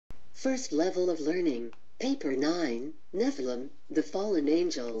First level of learning, Paper 9, Nephilim, the Fallen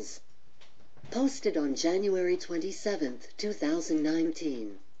Angels. Posted on January 27,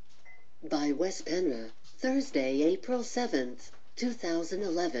 2019. By Wes Penre, Thursday, April 7,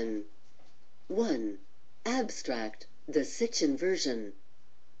 2011. 1. Abstract, the Sitchin version.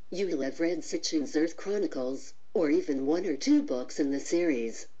 You who have read Sitchin's Earth Chronicles, or even one or two books in the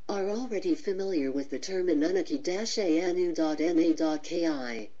series, are already familiar with the term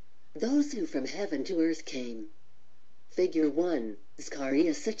Anunnaki-Anu.Na.Ki. Those who from heaven to earth came. Figure 1,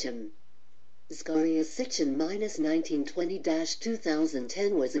 Zechariah Sitchin. Zechariah Sitchin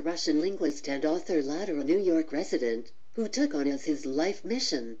 -1920-2010 was a Russian linguist and author, later a New York resident, who took on as his life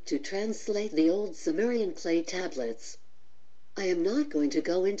mission to translate the old Sumerian clay tablets. I am not going to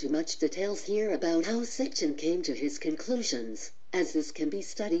go into much details here about how Sitchin came to his conclusions, as this can be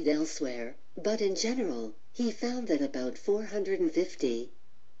studied elsewhere, but in general, he found that about 450,000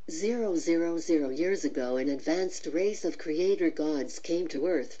 years ago an advanced race of creator gods came to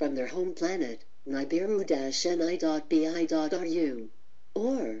Earth from their home planet, Nibiru-Ni.Bi.Ru,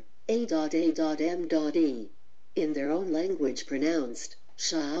 or A.A.M.E, in their own language pronounced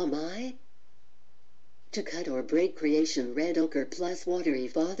Shamai. To cut or break creation, red ochre plus watery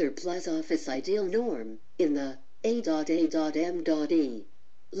father plus office ideal norm, in the A.A.M.E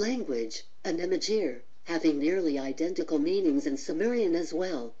language, an imagir, having nearly identical meanings in Sumerian as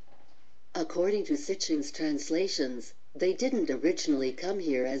well. According to Sitchin's translations, they didn't originally come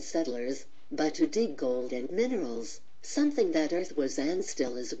here as settlers, but to dig gold and minerals, something that Earth was and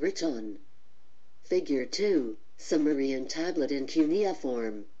still is rich on. Figure 2, Sumerian tablet in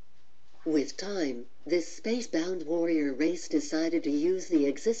cuneiform. With time, this space-bound warrior race decided to use the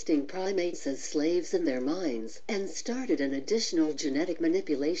existing primates as slaves in their minds and started an additional genetic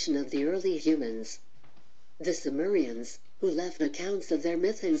manipulation of the early humans. The Sumerians, who left accounts of their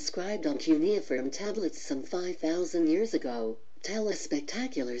myth inscribed on cuneiform tablets some 5,000 years ago, tell a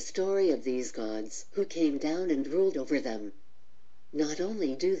spectacular story of these gods who came down and ruled over them. Not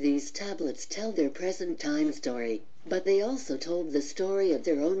only do these tablets tell their present-time story, but they also told the story of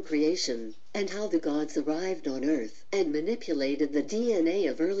their own creation, and how the gods arrived on Earth and manipulated the DNA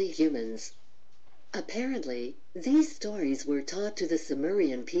of early humans. Apparently, these stories were taught to the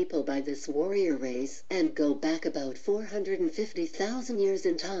Sumerian people by this warrior race and go back about 450,000 years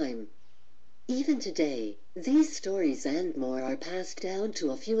in time. Even today, these stories and more are passed down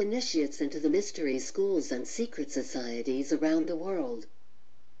to a few initiates into the mystery schools and secret societies around the world.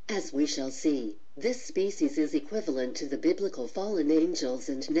 As we shall see, this species is equivalent to the biblical fallen angels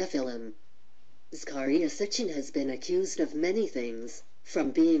and Nephilim. Zechariah Sitchin has been accused of many things,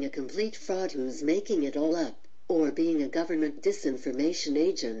 from being a complete fraud who's making it all up, or being a government disinformation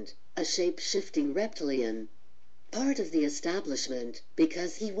agent, a shape-shifting reptilian, part of the establishment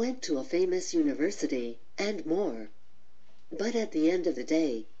because he went to a famous university, and more. But at the end of the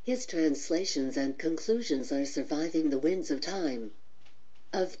day, his translations and conclusions are surviving the winds of time.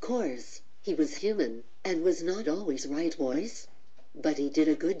 Of course, he was human, and was not always right, boys. But he did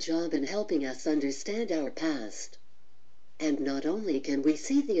a good job in helping us understand our past. And not only can we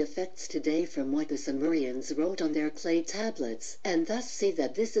see the effects today from what the Sumerians wrote on their clay tablets, and thus see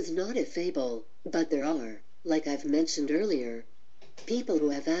that this is not a fable, but there are, like I've mentioned earlier, people who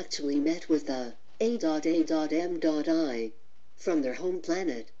have actually met with the A.A.M.I from their home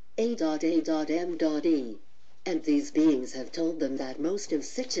planet, A.A.M.E, and these beings have told them that most of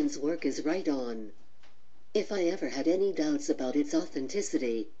Sitchin's work is right on. If I ever had any doubts about its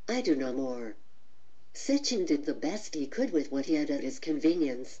authenticity, I do no more. Sitchin did the best he could with what he had at his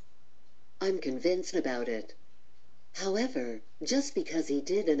convenience. I'm convinced about it. However, just because he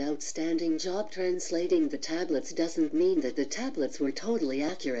did an outstanding job translating the tablets doesn't mean that the tablets were totally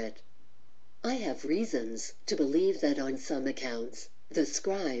accurate. I have reasons to believe that on some accounts, the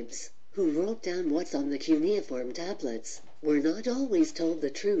scribes, who wrote down what's on the cuneiform tablets, were not always told the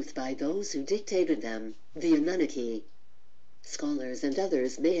truth by those who dictated them, the Anunnaki. Scholars and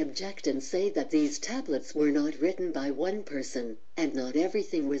others may object and say that these tablets were not written by one person, and not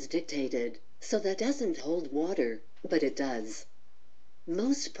everything was dictated, so that doesn't hold water, but it does.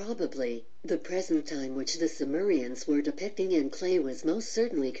 Most probably, the present time which the Sumerians were depicting in clay was most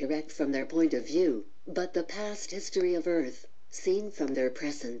certainly correct from their point of view, but the past history of Earth, seen from their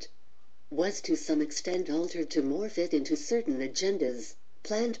present, was to some extent altered to morph it into certain agendas,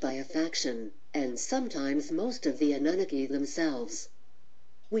 planned by a faction, and sometimes most of the Anunnaki themselves.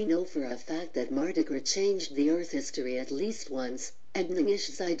 We know for a fact that Mardigra changed the Earth history at least once, and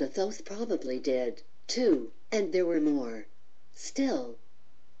Ningishzidethoth probably did, too, and there were more. Still,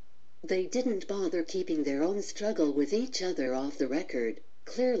 they didn't bother keeping their own struggle with each other off the record,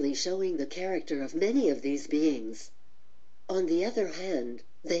 clearly showing the character of many of these beings. On the other hand,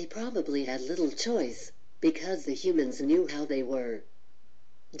 they probably had little choice, because the humans knew how they were.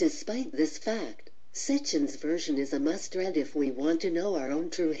 Despite this fact, Sitchin's version is a must-read if we want to know our own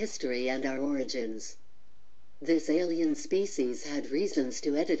true history and our origins. This alien species had reasons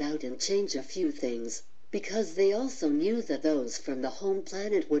to edit out and change a few things, because they also knew that those from the home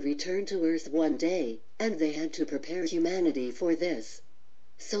planet would return to Earth one day, and they had to prepare humanity for this,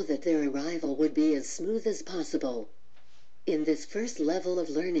 so that their arrival would be as smooth as possible. In this first level of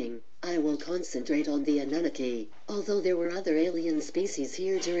learning, I will concentrate on the Anunnaki, although there were other alien species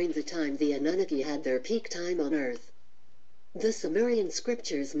here during the time the Anunnaki had their peak time on Earth. The Sumerian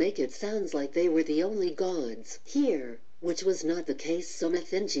scriptures make it sound like they were the only gods here, which was not the case.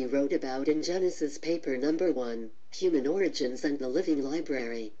 Somathinji wrote about in Genesis paper number 1, Human Origins and the Living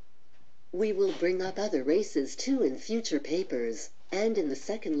Library. We will bring up other races too in future papers, and in the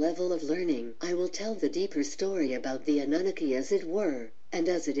second level of learning I will tell the deeper story about the Anunnaki as it were, and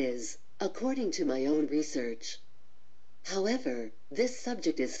as it is, according to my own research. However, this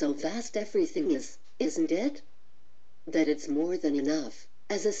subject is so vast everything is, isn't it? That it's more than enough,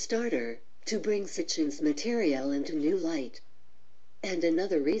 as a starter, to bring Sitchin's material into new light. And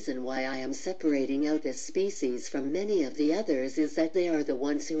another reason why I am separating out this species from many of the others is that they are the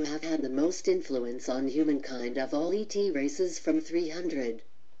ones who have had the most influence on humankind of all ET races from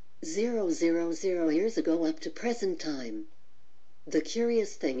 300,000 years ago up to present time. The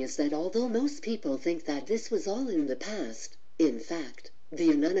curious thing is that although most people think that this was all in the past, in fact, the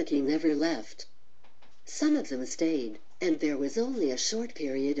Anunnaki never left. Some of them stayed, and there was only a short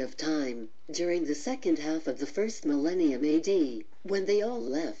period of time, during the second half of the first millennium AD, when they all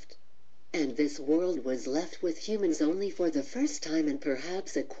left. And this world was left with humans only for the first time in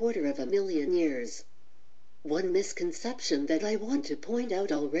perhaps 250,000 years. One misconception that I want to point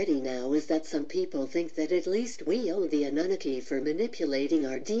out already now is that some people think that at least we owe the Anunnaki for manipulating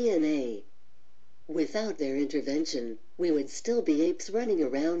our DNA. Without their intervention, we would still be apes running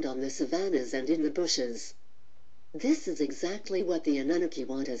around on the savannas and in the bushes. This is exactly what the Anunnaki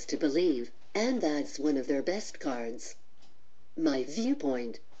want us to believe, and that's one of their best cards. My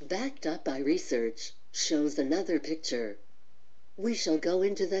viewpoint, backed up by research, shows another picture. We shall go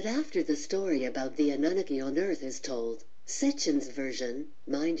into that after the story about the Anunnaki on Earth is told, Sitchin's version,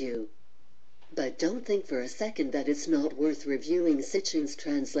 mind you. But don't think for a second that it's not worth reviewing Sitchin's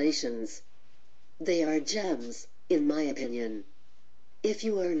translations. They are gems, in my opinion. If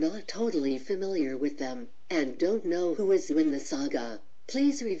you are not totally familiar with them, and don't know who is who in the saga,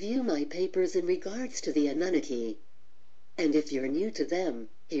 please review my papers in regards to the Anunnaki. And if you're new to them,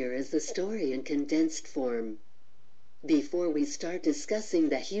 here is the story in condensed form. Before we start discussing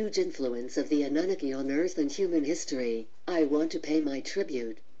the huge influence of the Anunnaki on Earth and human history, I want to pay my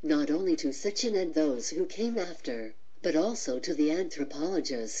tribute, not only to Sitchin and those who came after, but also to the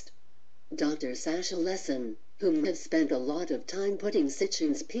anthropologist, Dr. Sasha Lesson, whom have spent a lot of time putting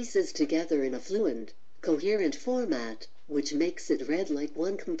Sitchin's pieces together in a fluent, coherent format, which makes it read like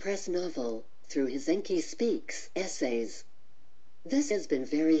one compressed novel, through his Enki Speaks essays. This has been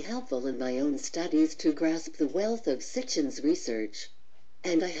very helpful in my own studies to grasp the wealth of Sitchin's research.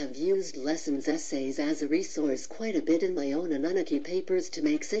 And I have used Lesson's essays as a resource quite a bit in my own Anunnaki papers to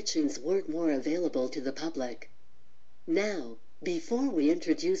make Sitchin's work more available to the public. Now, before we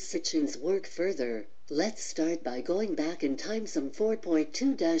introduce Sitchin's work further, let's start by going back in time some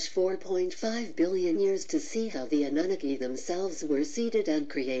 4.2-4.5 billion years to see how the Anunnaki themselves were seeded and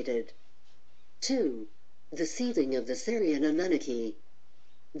created. 2. The seeding of the Syrian Anunnaki.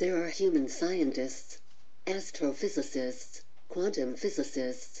 There are human scientists, astrophysicists, quantum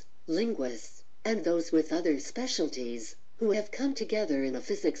physicists, linguists, and those with other specialties, who have come together in a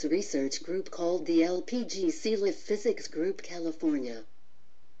physics research group called the LPGC Physics Group California.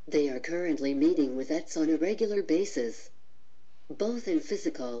 They are currently meeting with ETs on a regular basis, both in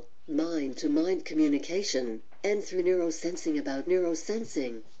physical, mind-to-mind communication, and through neurosensing. About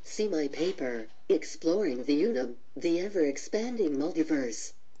neurosensing, see my paper, Exploring the Unum, the Ever-Expanding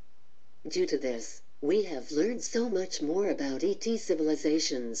Multiverse. Due to this, we have learned so much more about ET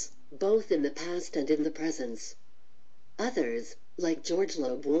civilizations, both in the past and in the present. Others, like George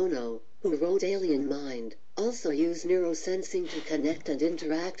Lobuono, who wrote Alien Mind, also use neurosensing to connect and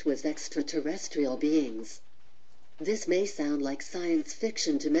interact with extraterrestrial beings. This may sound like science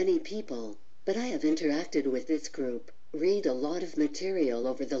fiction to many people, but I have interacted with this group, read a lot of material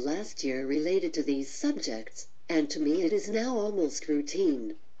over the last year related to these subjects, and to me it is now almost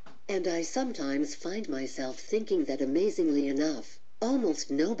routine. And I sometimes find myself thinking that amazingly enough, almost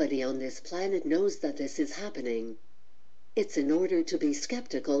nobody on this planet knows that this is happening. It's in order to be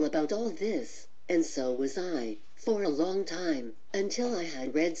skeptical about all this, and so was I, for a long time, until I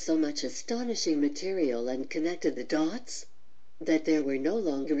had read so much astonishing material and connected the dots, that there were no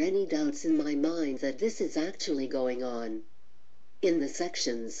longer any doubts in my mind that this is actually going on. In the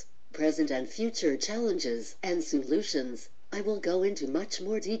sections, Present and Future Challenges and Solutions, I will go into much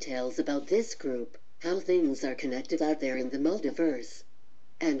more details about this group, how things are connected out there in the multiverse,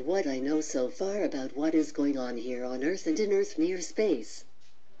 and what I know so far about what is going on here on Earth and in Earth near space.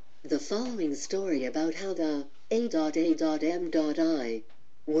 The following story about how the A.A.M.I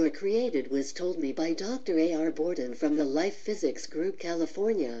were created was told me by Dr. A.R. Borden from the Life Physics Group,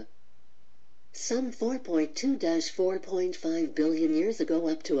 California. Some 4.2-4.5 billion years ago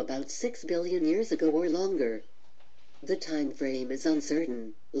up to about 6 billion years ago or longer. The time frame is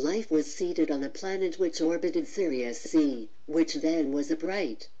uncertain. Life was seeded on a planet which orbited Sirius C, which then was a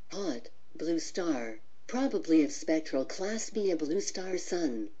bright, hot, blue star, probably of spectral class B, a blue star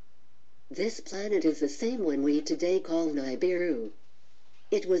sun. This planet is the same one we today call Nibiru.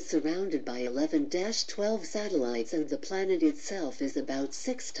 It was surrounded by 11-12 satellites, and the planet itself is about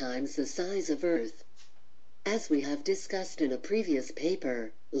 6 times the size of Earth. As we have discussed in a previous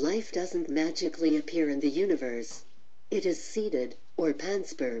paper, life doesn't magically appear in the universe. It is seeded, or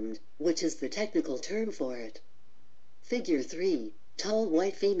panspermed, which is the technical term for it. Figure 3, tall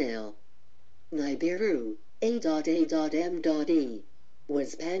white female. Nibiru, A.A.M.E,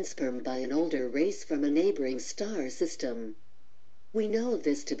 was panspermed by an older race from a neighboring star system. We know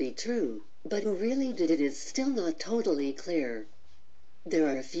this to be true, but who really did it is still not totally clear. There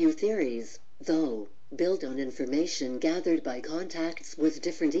are a few theories, though, built on information gathered by contacts with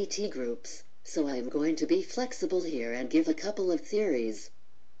different ET groups, so I am going to be flexible here and give a couple of theories.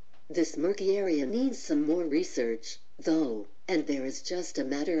 This murky area needs some more research, though, and there is just a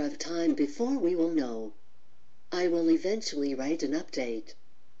matter of time before we will know. I will eventually write an update.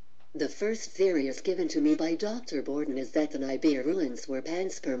 The first theory is given to me by Dr. Borden is that the Nibiruans were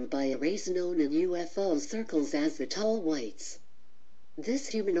panspermed by a race known in UFO circles as the Tall Whites. This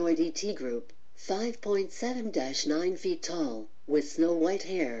humanoid ET group, 5.7-9 feet tall, with snow-white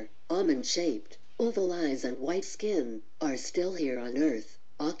hair, almond-shaped, oval eyes and white skin, are still here on Earth,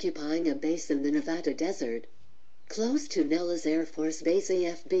 occupying a base in the Nevada desert, close to Nellis Air Force Base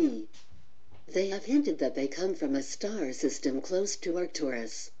AFB. They have hinted that they come from a star system close to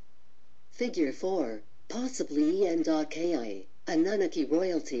Arcturus. Figure 4, possibly En.Ki, Anunnaki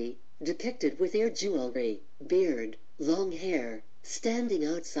royalty, depicted with ear jewelry, beard, long hair, standing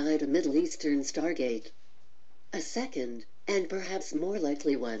outside a Middle Eastern stargate. A second, and perhaps more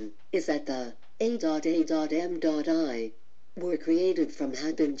likely one, is that the A.A.M.I were created from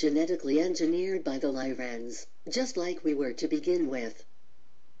had been genetically engineered by the Lyrans, just like we were to begin with.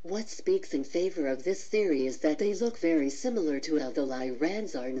 What speaks in favor of this theory is that they look very similar to how the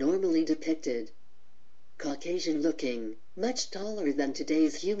Lyrans are normally depicted. Caucasian-looking, much taller than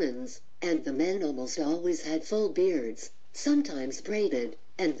today's humans, and the men almost always had full beards, sometimes braided,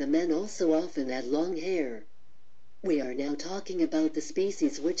 and the men also often had long hair. We are now talking about the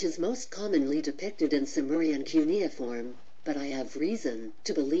species which is most commonly depicted in Sumerian cuneiform, but I have reason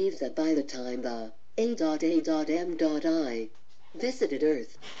to believe that by the time the A.A.M.I visited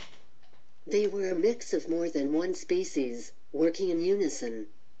Earth, they were a mix of more than one species, working in unison.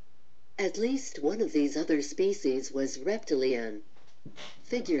 At least one of these other species was reptilian.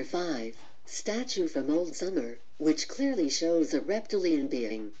 Figure 5, statue from Old Summer, which clearly shows a reptilian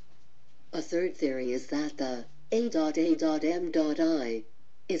being. A third theory is that the A.A.M.I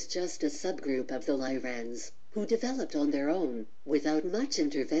is just a subgroup of the Lyrans, who developed on their own, without much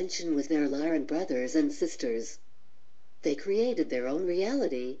intervention with their Lyran brothers and sisters. They created their own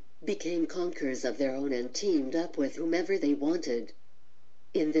reality, became conquerors of their own, and teamed up with whomever they wanted.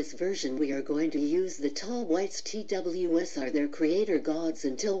 In this version we are going to use the Tall Whites. TWS are their creator gods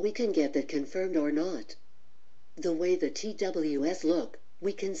until we can get that confirmed or not. The way the TWS look,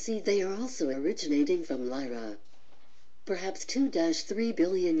 we can see they are also originating from Lyra. Perhaps 2-3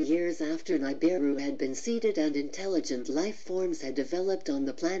 billion years after Nibiru had been seeded and intelligent life forms had developed on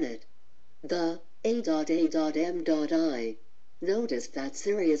the planet, the A.A.M.I noticed that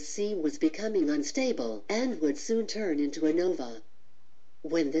Sirius C was becoming unstable and would soon turn into a nova.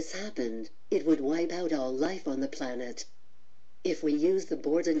 When this happened, it would wipe out all life on the planet. If we use the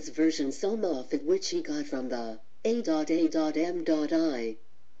Borden's version some of it which he got from the A.A.M.I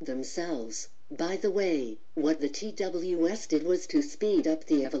themselves. By the way, what the TWS did was to speed up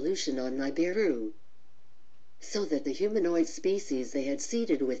the evolution on Nibiru. so that the humanoid species they had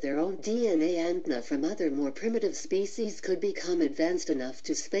seeded with their own DNA and from other more primitive species could become advanced enough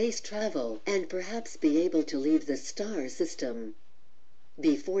to space travel and perhaps be able to leave the star system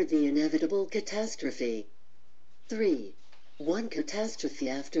before the inevitable catastrophe. 3. One catastrophe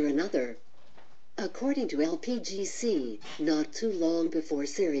after another. According to LPGC, not too long before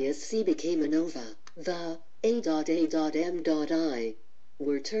Sirius C became a nova, the A.A.M.I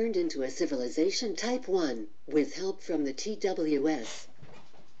were turned into a civilization Type 1, with help from the TWS.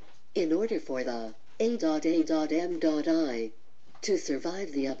 In order for the A.A.M.I to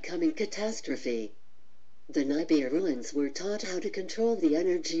survive the upcoming catastrophe, the Nibiruans were taught how to control the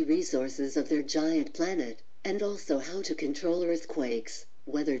energy resources of their giant planet, and also how to control earthquakes,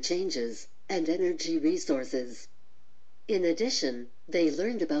 weather changes, and energy resources. In addition, they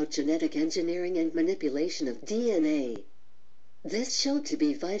learned about genetic engineering and manipulation of DNA. This showed to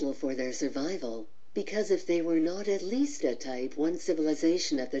be vital for their survival, because if they were not at least a Type 1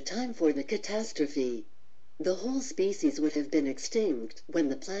 civilization at the time for the catastrophe, the whole species would have been extinct when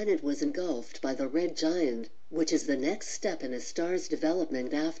the planet was engulfed by the red giant, which is the next step in a star's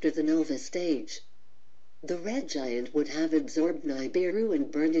development after the nova stage. The red giant would have absorbed Nibiru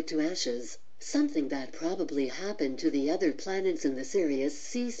and burned it to ashes, something that probably happened to the other planets in the Sirius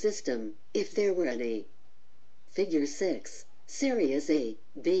C system, if there were any. Figure 6. Sirius A,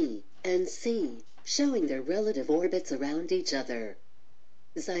 B, and C, showing their relative orbits around each other.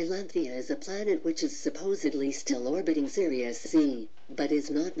 Xylanthia is a planet which is supposedly still orbiting Sirius C, but is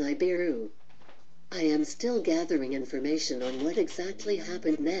not Nibiru. I am still gathering information on what exactly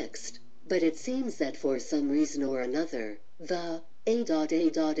happened next, but it seems that for some reason or another, the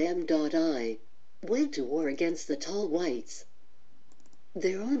A.A.M.I went to war against the Tall Whites,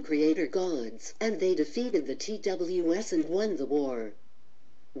 their own creator gods, and they defeated the TWS and won the war.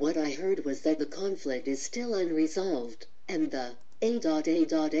 What I heard was that the conflict is still unresolved, and the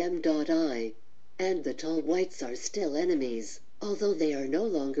A.A.M.I and the Tall Whites are still enemies, although they are no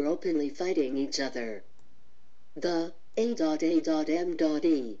longer openly fighting each other. The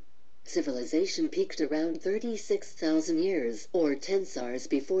A.A.M.E civilization peaked around 36,000 years, or 10 SARS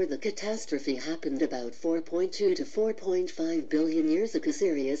before the catastrophe happened about 4.2 to 4.5 billion years ago.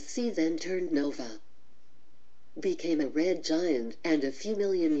 Sirius C then turned nova, became a red giant, and a few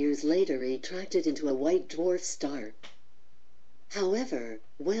million years later retracted into a white dwarf star. However,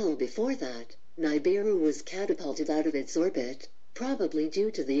 well before that, Nibiru was catapulted out of its orbit, probably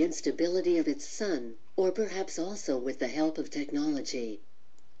due to the instability of its sun, or perhaps also with the help of technology.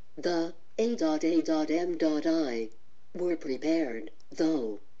 The A.A.M.I were prepared,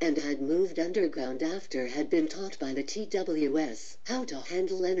 though, and had moved underground after had been taught by the TWS how to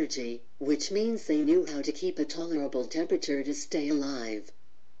handle energy, which means they knew how to keep a tolerable temperature to stay alive.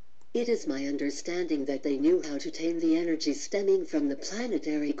 It is my understanding that they knew how to tame the energy stemming from the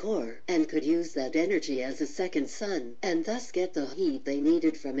planetary core and could use that energy as a second sun and thus get the heat they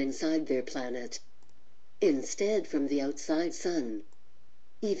needed from inside their planet, instead from the outside sun.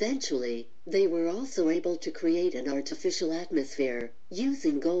 Eventually, they were also able to create an artificial atmosphere,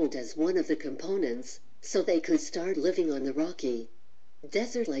 using gold as one of the components, so they could start living on the rocky,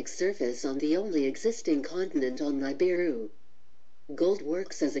 desert-like surface on the only existing continent on Nibiru. Gold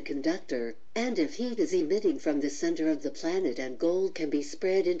works as a conductor, and if heat is emitting from the center of the planet and gold can be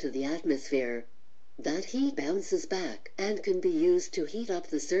spread into the atmosphere, that heat bounces back and can be used to heat up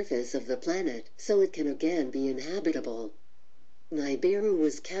the surface of the planet so it can again be inhabitable. Nibiru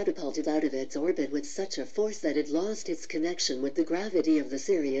was catapulted out of its orbit with such a force that it lost its connection with the gravity of the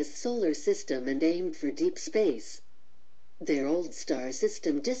Sirius solar system and aimed for deep space. Their old star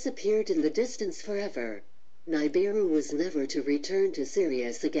system disappeared in the distance forever. Nibiru was never to return to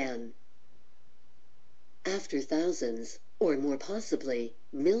Sirius again. After thousands, or more possibly,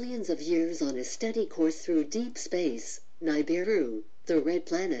 millions of years on a steady course through deep space, Nibiru, the red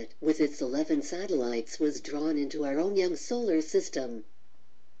planet with its 11 satellites, was drawn into our own young solar system,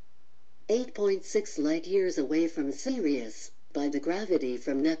 8.6 light-years away from Sirius, by the gravity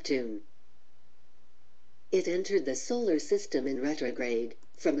from Neptune. It entered the solar system in retrograde,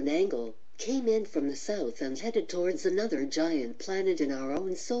 from an angle, came in from the south and headed towards another giant planet in our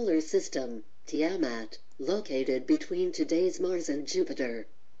own solar system, Tiamat, located between today's Mars and Jupiter.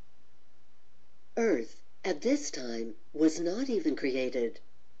 Earth, at this time, was not even created.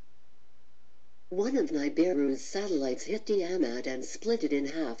 One of Nibiru's satellites hit Tiamat and split it in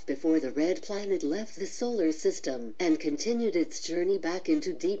half before the red planet left the solar system and continued its journey back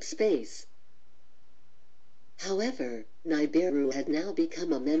into deep space. However, Nibiru had now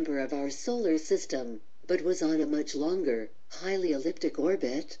become a member of our solar system, but was on a much longer, highly elliptic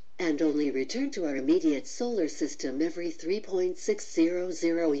orbit, and only return to our immediate solar system every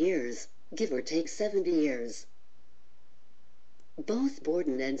 3.600 years, give or take 70 years. Both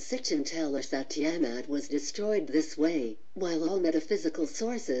Borden and Sitchin tell us that Tiamat was destroyed this way, while all metaphysical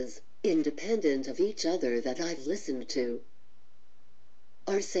sources, independent of each other that I've listened to,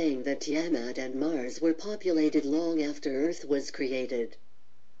 are saying that Tiamat and Mars were populated long after Earth was created.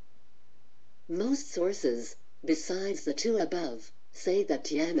 Most sources, besides the two above, say that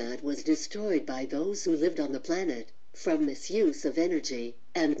Tiamat was destroyed by those who lived on the planet, from misuse of energy,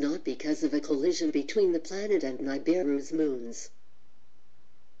 and not because of a collision between the planet and Nibiru's moons.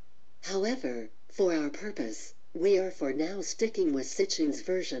 However, for our purpose, we are for now sticking with Sitchin's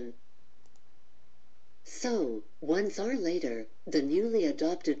version. So, 1 hour later, the newly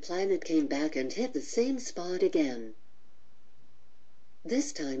adopted planet came back and hit the same spot again.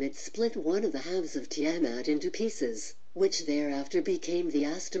 This time it split one of the halves of Tiamat into pieces, which thereafter became the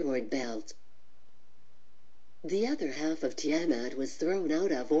asteroid belt. The other half of Tiamat was thrown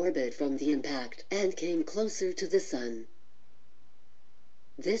out of orbit from the impact and came closer to the Sun.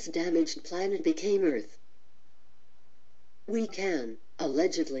 This damaged planet became Earth. We can,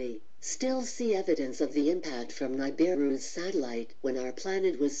 allegedly, still see evidence of the impact from Nibiru's satellite when our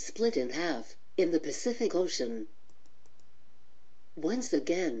planet was split in half, in the Pacific Ocean. Once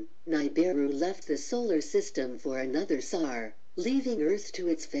again, Nibiru left the solar system for another star, leaving Earth to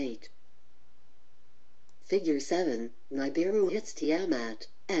its fate. Figure 7, Nibiru hits Tiamat,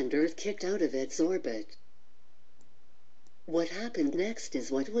 and Earth kicked out of its orbit. What happened next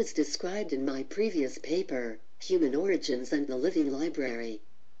is what was described in my previous paper, Human Origins and the Living Library.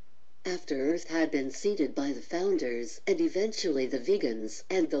 After Earth had been seeded by the founders and eventually the vegans,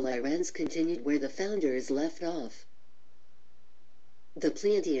 and the Lyrans continued where the founders left off. The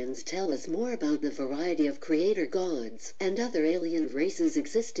Pleiadians tell us more about the variety of creator gods and other alien races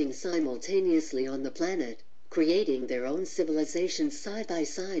existing simultaneously on the planet, creating their own civilizations side by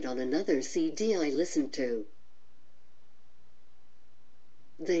side on another CD I listened to.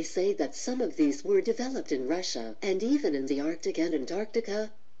 They say that some of these were developed in Russia and even in the Arctic and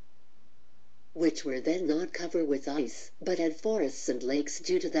Antarctica, which were then not covered with ice, but had forests and lakes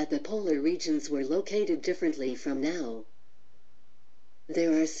due to that the polar regions were located differently from now.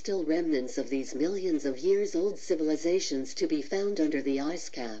 There are still remnants of these millions of years old civilizations to be found under the ice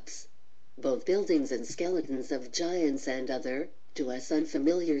caps. Both buildings and skeletons of giants and other, to us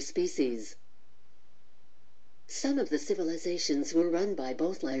unfamiliar species. Some of the civilizations were run by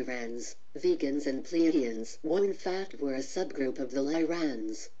both Lyrans, vegans and Pleiadians, or in fact were a subgroup of the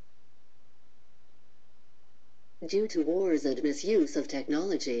Lyrans. Due to wars and misuse of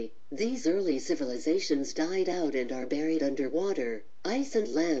technology, these early civilizations died out and are buried underwater, ice and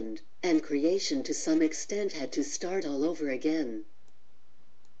land, and creation to some extent had to start all over again.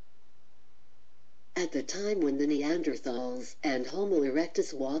 At the time when the Neanderthals and Homo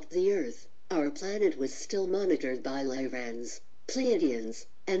erectus walked the Earth, our planet was still monitored by Lyrans, Pleiadians,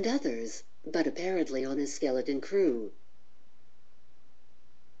 and others, but apparently on a skeleton crew.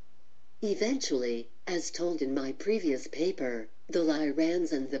 Eventually, as told in my previous paper, the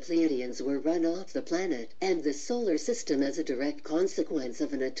Lyrans and the Pleiadians were run off the planet and the solar system as a direct consequence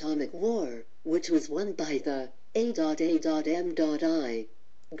of an atomic war, which was won by the A.A.M.I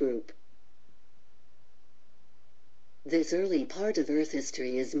group. This early part of Earth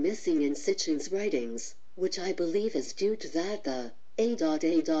history is missing in Sitchin's writings, which I believe is due to that the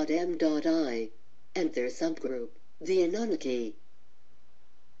A.A.M.I and their subgroup, the Anunnaki,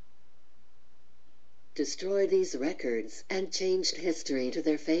 destroyed these records and changed history to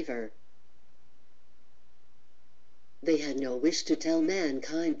their favor. They had no wish to tell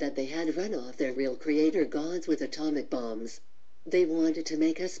mankind that they had run off their real creator gods with atomic bombs. They wanted to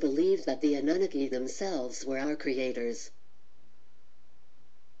make us believe that the Anunnaki themselves were our creators.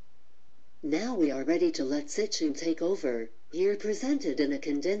 Now we are ready to let Sitchin take over, here presented in a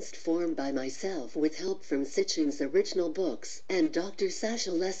condensed form by myself with help from Sitchin's original books and Dr.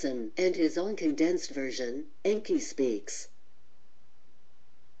 Sasha Lesson and his own condensed version, Enki Speaks.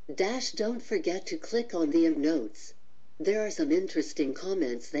 Don't forget to click on the notes. There are some interesting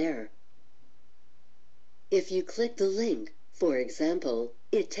comments there. If you click the link, for example,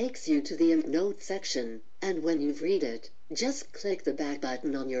 it takes you to the notes section, and when you've read it, just click the back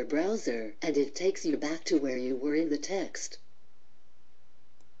button on your browser and it takes you back to where you were in the text.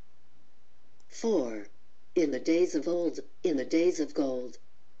 4. In the days of old, in the days of gold.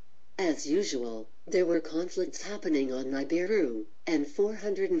 As usual, there were conflicts happening on Nibiru, and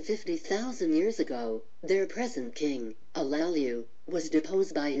 450,000 years ago, their present king, Alalu, was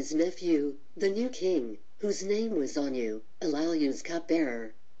deposed by his nephew, the new king, whose name was Anu, Alalu's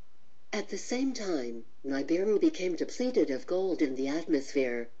cupbearer. At the same time, Nibiru became depleted of gold in the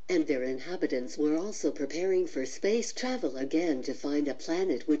atmosphere, and their inhabitants were also preparing for space travel again to find a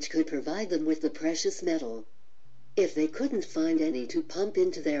planet which could provide them with the precious metal. If they couldn't find any to pump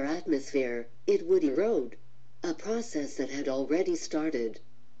into their atmosphere, it would erode, a process that had already started.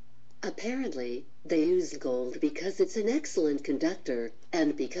 Apparently, they used gold because it's an excellent conductor,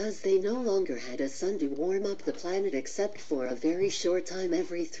 and because they no longer had a sun to warm up the planet except for a very short time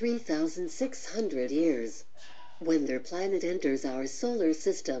every 3,600 years. When their planet enters our solar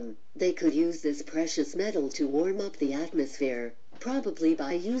system, they could use this precious metal to warm up the atmosphere, probably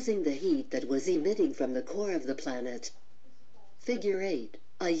by using the heat that was emitting from the core of the planet. Figure 8.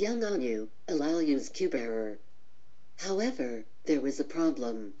 A young Anu, Alalu's cupbearer. However, there was a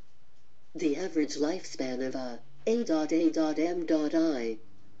problem. The average lifespan of A.A.M.I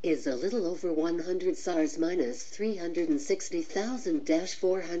is a little over 100 SARS minus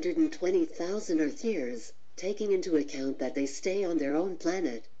 360,000-420,000 Earth years, taking into account that they stay on their own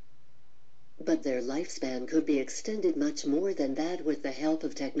planet. But their lifespan could be extended much more than that with the help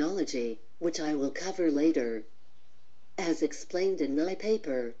of technology, which I will cover later. As explained in my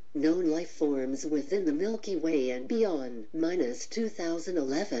paper, known life forms within the Milky Way and beyond, minus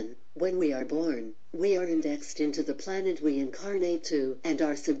 2011, when we are born, we are indexed into the planet we incarnate to and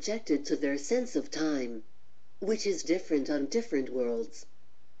are subjected to their sense of time, which is different on different worlds.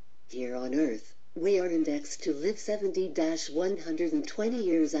 Here on Earth, we are indexed to live 70-120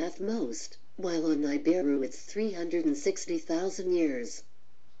 years at most, while on Nibiru it's 360,000 years.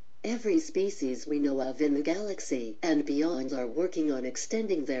 Every species we know of in the galaxy and beyond are working on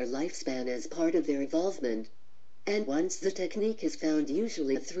extending their lifespan as part of their evolvement. And once the technique is found,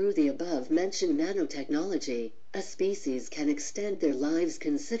 usually through the above-mentioned nanotechnology, a species can extend their lives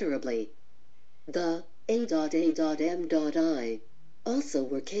considerably. The A.A.M.I also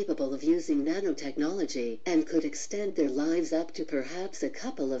were capable of using nanotechnology and could extend their lives up to perhaps a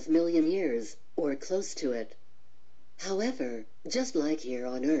couple of million years, or close to it. However, just like here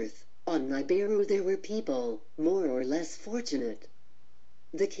on Earth, on Nibiru there were people, more or less fortunate.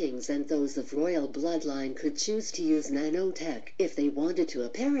 The kings and those of royal bloodline could choose to use nanotech if they wanted to.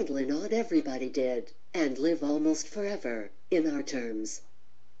 Apparently not everybody did, and live almost forever, in our terms.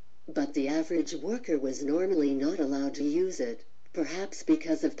 But the average worker was normally not allowed to use it, perhaps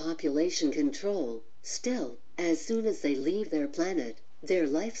because of population control. Still, as soon as they leave their planet, their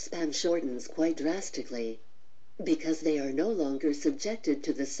lifespan shortens quite drastically, because they are no longer subjected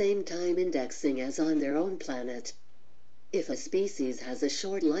to the same time indexing as on their own planet. If a species has a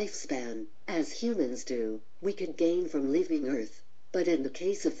short lifespan, as humans do, we could gain from leaving Earth, but in the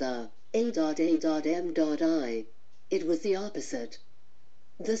case of the A.A.M.I, it was the opposite.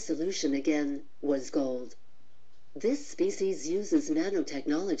 The solution again was gold. This species uses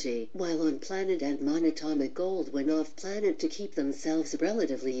nanotechnology while on planet and monatomic gold when off planet to keep themselves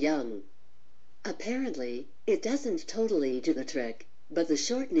relatively young. Apparently, it doesn't totally do the trick, but the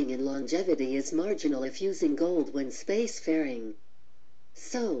shortening in longevity is marginal if using gold when spacefaring.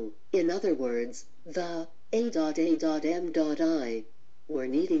 So, in other words, the A.A.M.I were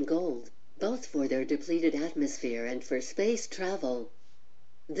needing gold, both for their depleted atmosphere and for space travel.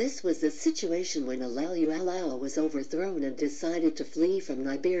 This was the situation when Alalu was overthrown and decided to flee from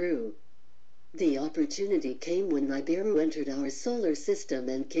Nibiru. The opportunity came when Nibiru entered our solar system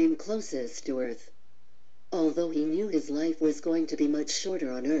and came closest to Earth. Although he knew his life was going to be much shorter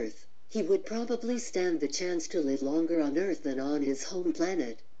on Earth, he would probably stand the chance to live longer on Earth than on his home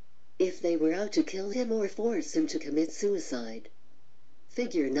planet, if they were out to kill him or force him to commit suicide.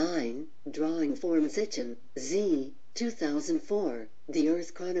 Figure 9, drawing form Sitchin, Z, 2004, The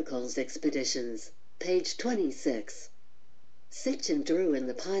Earth Chronicles Expeditions, page 26. Sitchin drew in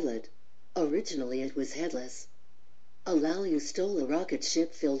the pilot. Originally it was headless. Alalu stole a rocket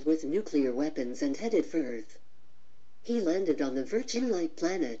ship filled with nuclear weapons and headed for Earth. He landed on the Virgin-like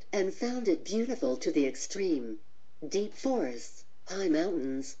planet and found it beautiful to the extreme. Deep forests, high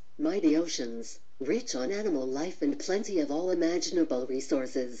mountains, mighty oceans, rich on animal life and plenty of all imaginable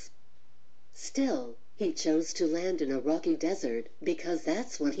resources. Still, he chose to land in a rocky desert because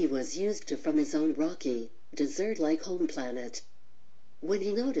that's what he was used to from his own rocky, desert-like home planet. When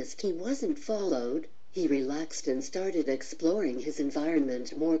he noticed he wasn't followed, he relaxed and started exploring his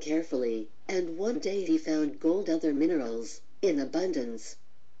environment more carefully, and one day he found gold and other minerals, in abundance.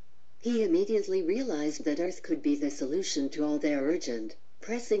 He immediately realized that Earth could be the solution to all their urgent,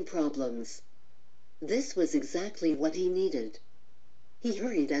 pressing problems. This was exactly what he needed. He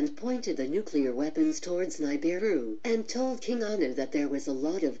hurried and pointed the nuclear weapons towards Nibiru, and told King Anu that there was a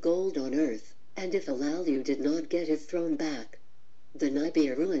lot of gold on Earth, And if Alalu did not get his throne back, the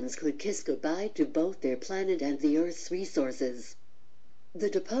Nibiruans could kiss goodbye to both their planet and the Earth's resources. The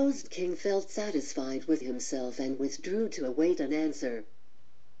deposed king felt satisfied with himself and withdrew to await an answer.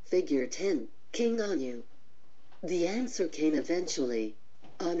 Figure 10, King Anu. The answer came eventually.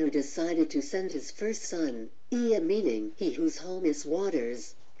 Anu decided to send his first son, Ea, meaning he whose home is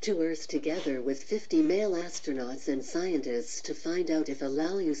waters, to Earth together with 50 male astronauts and scientists to find out if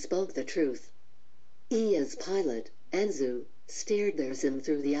Alalu spoke the truth. Ea's pilot, Anzu, steered their Zim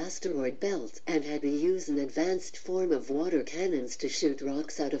through the asteroid belt and had to use an advanced form of water cannons to shoot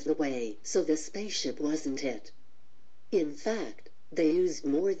rocks out of the way so the spaceship wasn't hit. In fact, they used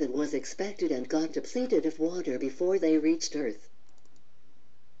more than was expected and got depleted of water before they reached Earth.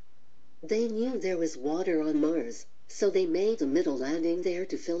 They knew there was water on Mars, so they made a middle landing there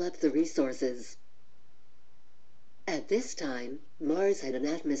to fill up the resources. At this time, Mars had an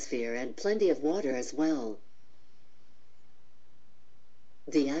atmosphere and plenty of water as well.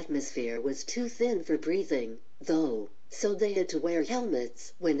 The atmosphere was too thin for breathing, though, so they had to wear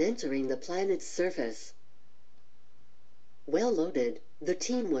helmets when entering the planet's surface. Well loaded, the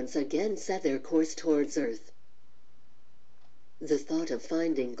team once again set their course towards Earth. The thought of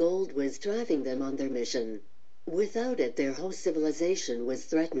finding gold was driving them on their mission. Without it, their whole civilization was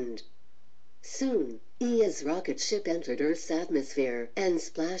threatened. Soon, Ea's rocket ship entered Earth's atmosphere and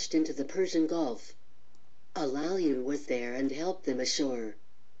splashed into the Persian Gulf. Alalu was there and helped them ashore.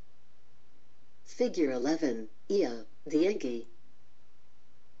 Figure 11, Ea, the Yankee.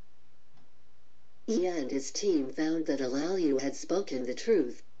 Ea and his team found that Alalu had spoken the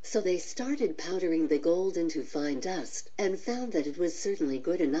truth, so they started powdering the gold into fine dust and found that it was certainly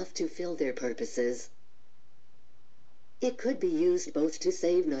good enough to fill their purposes. It could be used both to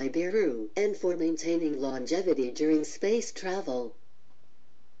save Nibiru and for maintaining longevity during space travel.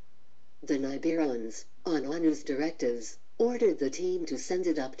 The Nibiruans, on Anu's directives, ordered the team to send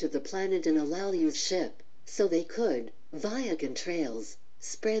it up to the planet in Alalu's ship, so they could, via contrails,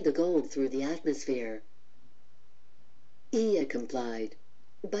 spread the gold through the atmosphere. Ea complied.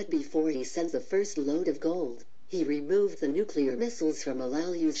 But before he sent the first load of gold, he removed the nuclear missiles from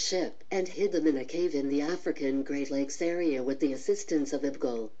Alalu's ship and hid them in a cave in the African Great Lakes area with the assistance of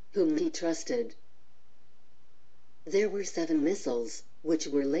Ibgul, whom he trusted. There were 7 missiles, which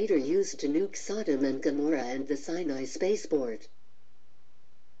were later used to nuke Sodom and Gomorrah and the Sinai spaceport.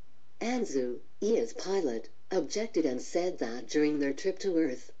 Anzu, Ea's pilot, objected and said that during their trip to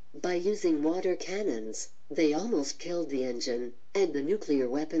Earth, by using water cannons, they almost killed the engine, and the nuclear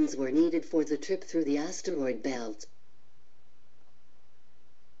weapons were needed for the trip through the asteroid belt.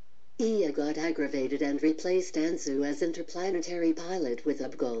 Ea got aggravated and replaced Anzu as interplanetary pilot with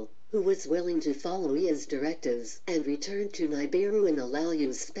Ibgul, who was willing to follow Ea's directives and returned to Nibiru in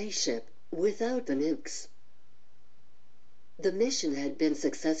Alalu's spaceship, without the nukes. The mission had been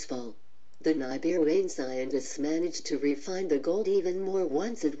successful. The Nibiruan scientists managed to refine the gold even more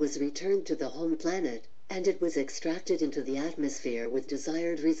once it was returned to the home planet, and it was extracted into the atmosphere with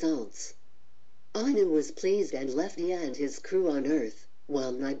desired results. Anu was pleased and left Ea and his crew on Earth,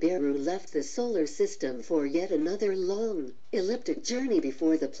 while Nibiru left the solar system for yet another long, elliptic journey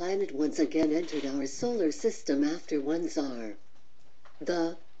before the planet once again entered our solar system after one czar.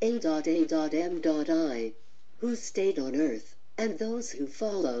 The A.A.M.I, who stayed on Earth, and those who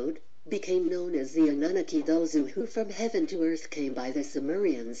followed, became known as the Anunnaki, those who from heaven to earth came by the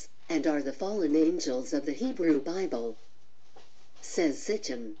Sumerians, and are the fallen angels of the Hebrew Bible. Says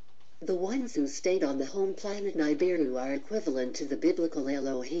Sitchin, the ones who stayed on the home planet Nibiru are equivalent to the biblical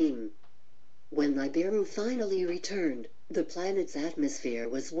Elohim. When Nibiru finally returned, the planet's atmosphere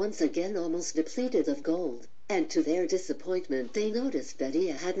was once again almost depleted of gold, and to their disappointment they noticed that Ea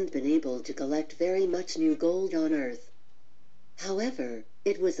hadn't been able to collect very much new gold on Earth. However,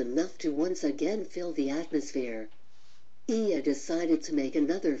 it was enough to once again fill the atmosphere. Ea decided to make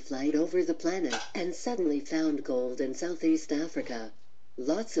another flight over the planet and suddenly found gold in Southeast Africa.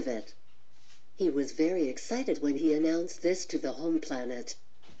 Lots of it. He was very excited when he announced this to the home planet.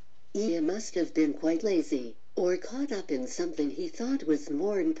 Ea must have been quite lazy, or caught up in something he thought was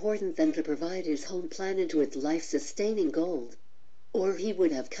more important than to provide his home planet with life-sustaining gold. Or he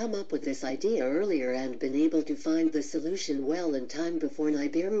would have come up with this idea earlier and been able to find the solution well in time before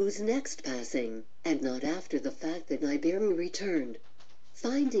Nibiru's next passing, and not after the fact that Nibiru returned,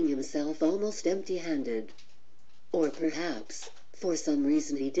 finding himself almost empty-handed. Or perhaps, for some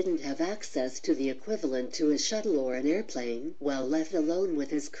reason he didn't have access to the equivalent to a shuttle or an airplane while left alone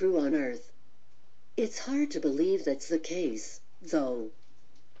with his crew on Earth. It's hard to believe that's the case, though.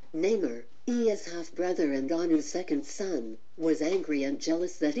 Namer, Ea's half-brother and Anu's second son, was angry and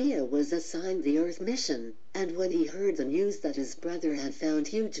jealous that Ea was assigned the Earth mission, and when he heard the news that his brother had found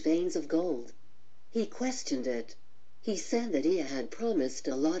huge veins of gold, he questioned it. He said that Ea had promised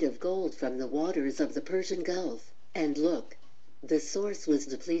a lot of gold from the waters of the Persian Gulf, and look, the source was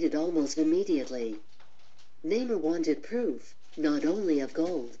depleted almost immediately. Namor wanted proof, not only of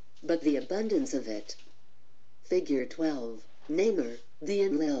gold, but the abundance of it. Figure 12. Namor, the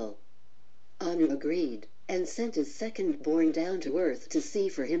Enlil. Anu agreed, and sent his second-born down to Earth to see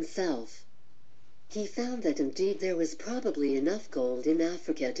for himself. He found that indeed there was probably enough gold in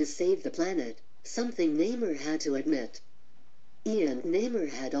Africa to save the planet, something Namor had to admit. Ea and Namor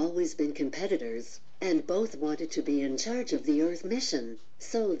had always been competitors, and both wanted to be in charge of the Earth mission,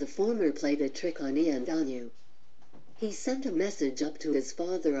 so the former played a trick on Ea and Anu. He sent a message up to his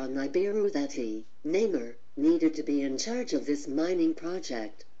father on Nibiru that he, Namor, needed to be in charge of this mining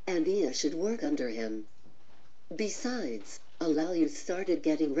project, and Ea should work under him. Besides, Alalu started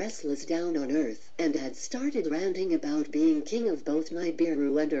getting restless down on Earth and had started ranting about being king of both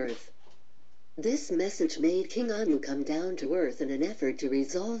Nibiru and Earth. This message made King Anu come down to Earth in an effort to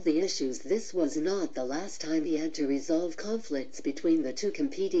resolve the issues. This was not the last time he had to resolve conflicts between the two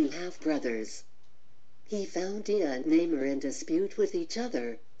competing half-brothers. He found Ea and Namor in dispute with each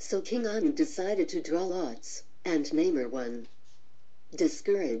other, so King Anu decided to draw lots, and Namor won.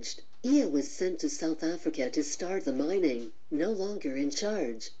 Discouraged, Ea was sent to South Africa to start the mining, no longer in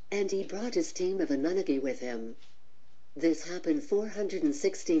charge, and he brought his team of Anunnaki with him. This happened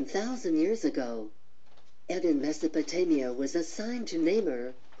 416,000 years ago. Ed in Mesopotamia was assigned to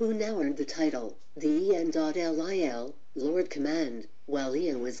Namor, who now earned the title, the En.Lil, Lord Command, while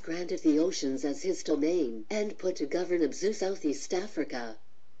Ea was granted the oceans as his domain and put to govern Abzu Southeast Africa,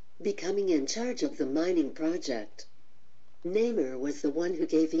 becoming in charge of the mining project. Namor was the one who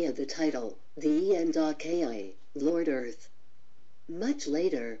gave Ea the title, the En.Ki, Lord Earth. Much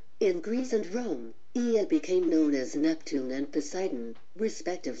later, in Greece and Rome, Ea became known as Neptune and Poseidon,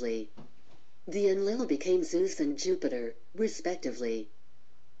 respectively. The Enlil became Zeus and Jupiter, respectively.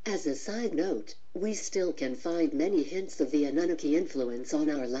 As a side note, we still can find many hints of the Anunnaki influence on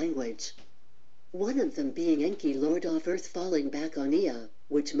our language. One of them being Enki, Lord of Earth, falling back on Ea,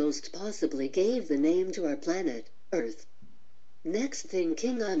 which most possibly gave the name to our planet, Earth. Next thing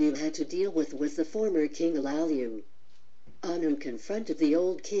King Anu had to deal with was the former King Alalu. Anu confronted the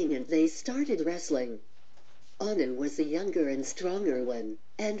old king and they started wrestling. Anu was the younger and stronger one,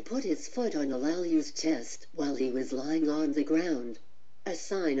 and put his foot on Alalu's chest while he was lying on the ground, a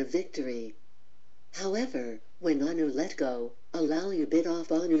sign of victory. However, when Anu let go, Alalu bit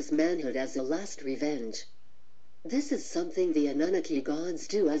off Anu's manhood as a last revenge. This is something the Anunnaki gods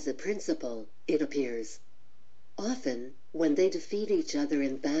do as a principle, it appears. Often, when they defeat each other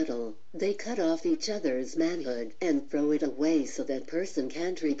in battle, they cut off each other's manhood and throw it away so that person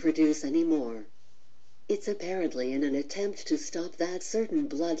can't reproduce anymore. It's apparently in an attempt to stop that certain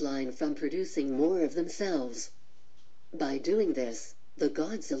bloodline from producing more of themselves. By doing this, the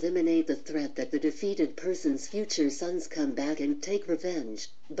gods eliminate the threat that the defeated person's future sons come back and take revenge,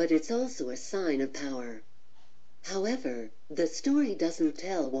 but it's also a sign of power. However, the story doesn't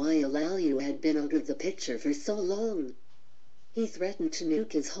tell why Alalu had been out of the picture for so long. He threatened to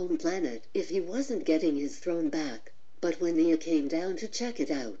nuke his home planet if he wasn't getting his throne back, but when Ea came down to check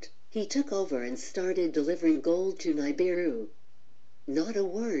it out, he took over and started delivering gold to Nibiru. Not a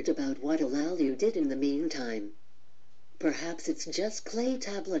word about what Alalu did in the meantime. Perhaps it's just clay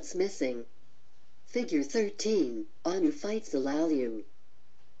tablets missing. Figure 13, Anu fights Alalu.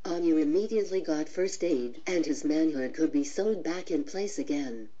 Anu immediately got first aid and his manhood could be sewed back in place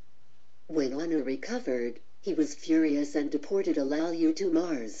again. When Anu recovered, he was furious and deported Alalu to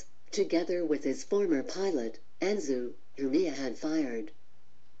Mars, together with his former pilot, Anzu, whom Ea had fired.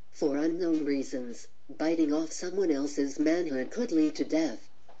 For unknown reasons, biting off someone else's manhood could lead to death.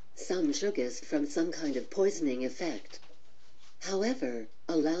 Some guessed from some kind of poisoning effect. However,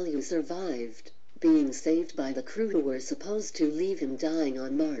 Alalu survived, being saved by the crew who were supposed to leave him dying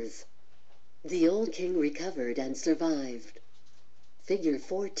on Mars. The old king recovered and survived. Figure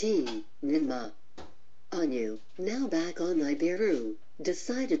 14, Ninma. Anu, now back on Nibiru,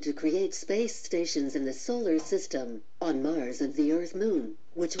 decided to create space stations in the solar system, on Mars and the Earth moon,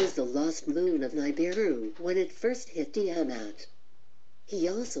 which was the lost moon of Nibiru when it first hit Tiamat. He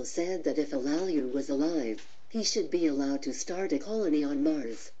also said that if Alalu was alive, he should be allowed to start a colony on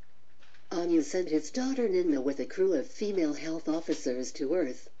Mars. Anu sent his daughter Ninna with a crew of female health officers to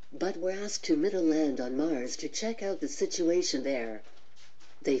Earth, but were asked to middle land on Mars to check out the situation there.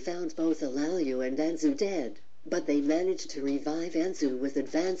 They found both Alalu and Anzu dead, but they managed to revive Anzu with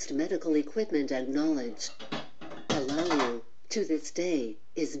advanced medical equipment and knowledge. Alalu, to this day,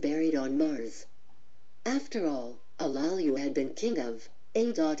 is buried on Mars. After all, Alalu had been king of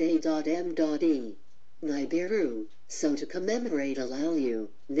A.A.M.E. Nibiru, so to commemorate Alalu,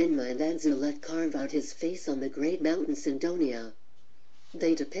 Ninma and Anzu let carve out his face on the great mountain Sindonia.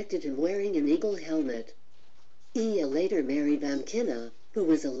 They depicted him wearing an eagle helmet. Ea later married Amkina, who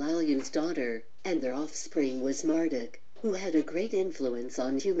was Alalu's daughter, and their offspring was Marduk, who had a great influence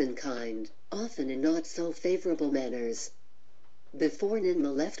on humankind, often in not so favorable manners. Before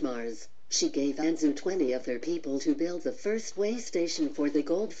Ninma left Mars, she gave Anzu 20 of her people to build the first way station for the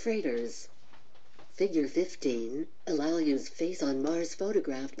gold freighters. Figure 15, Alalu's face on Mars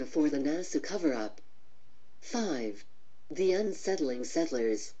photographed before the NASA cover-up. 5. The unsettling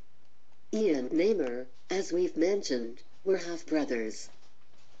settlers. Ea and Namor, as we've mentioned, were half-brothers.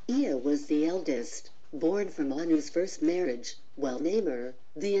 Ea was the eldest, born from Anu's first marriage, while Namor,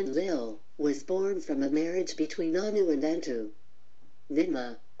 the Enlil, was born from a marriage between Anu and Antu.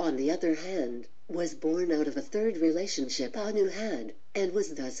 Ninma, on the other hand, was born out of a third relationship Anu had, and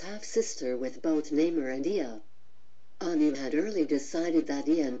was thus half-sister with both Namor and Ea. Anu had early decided that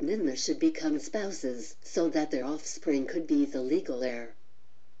Ea and Ninma should become spouses so that their offspring could be the legal heir.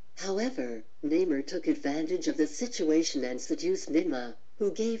 However, Namor took advantage of the situation and seduced Ninma, who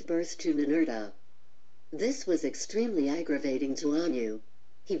gave birth to Ninurta. This was extremely aggravating to Anu.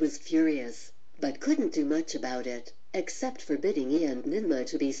 He was furious, but couldn't do much about it, except forbidding Ea and Ninma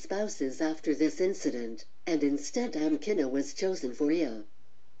to be spouses after this incident, and instead Amkina was chosen for Ea.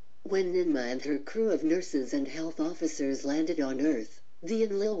 When Ninma and her crew of nurses and health officers landed on Earth, the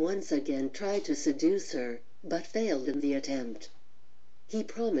Enlil once again tried to seduce her, but failed in the attempt. He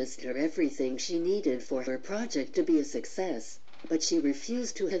promised her everything she needed for her project to be a success, but she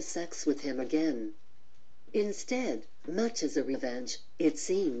refused to have sex with him again. Instead, much as a revenge, it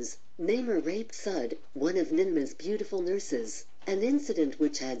seems, Namor raped Sud, one of Ninma's beautiful nurses, an incident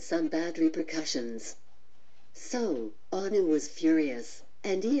which had some bad repercussions. So, Anu was furious,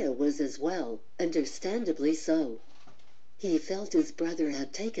 and Ea was as well, understandably so. He felt his brother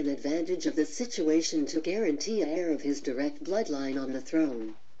had taken advantage of the situation to guarantee an heir of his direct bloodline on the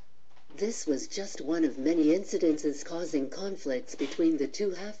throne. This was just one of many incidences causing conflicts between the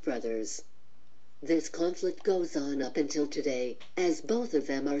two half-brothers. This conflict goes on up until today, as both of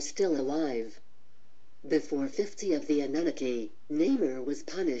them are still alive. Before 50 of the Anunnaki, Namor was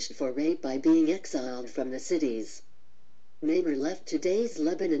punished for rape by being exiled from the cities. Namor left today's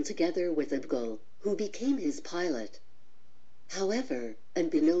Lebanon together with Abgul, who became his pilot. However,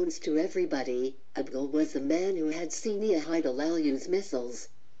 unbeknownst to everybody, Abgul was the man who had seen Ea hide Alalu's missiles.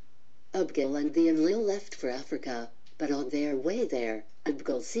 Abgul and the Enlil left for Africa, but on their way there,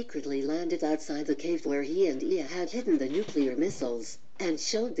 Abgul secretly landed outside the cave where he and Ea had hidden the nuclear missiles, and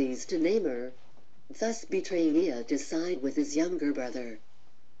showed these to Namor, thus betraying Ea to side with his younger brother.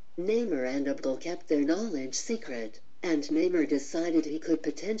 Namor and Abgul kept their knowledge secret, and Namor decided he could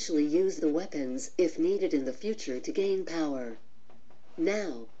potentially use the weapons if needed in the future to gain power.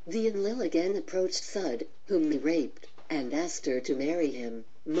 Now, the Enlil again approached Sud, whom he raped, and asked her to marry him,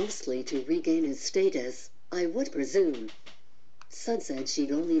 mostly to regain his status, I would presume. Sud said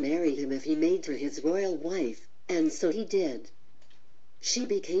she'd only marry him if he made her his royal wife, and so he did. She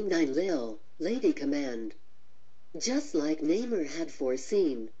became Enlil, Lady Command. Just like Namor had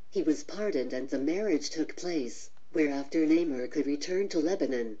foreseen, he was pardoned and the marriage took place, whereafter Namor could return to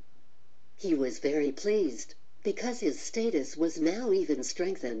Lebanon. He was very pleased, because his status was now even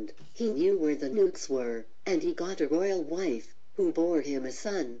strengthened. He knew where the nukes were, and he got a royal wife, who bore him a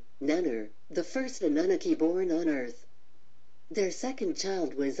son, Nanner, the first Anunnaki born on Earth. Their second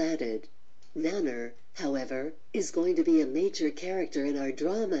child was added. Nanner, however, is going to be a major character in our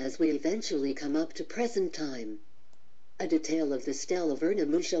drama as we eventually come up to present time. A detail of the stele of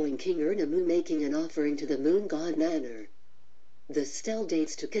Urnamu showing King Urnamu making an offering to the moon god Nanner. The stele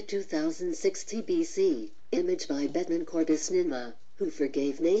dates to 2060 BC, image by Betman Corbus Ninma, who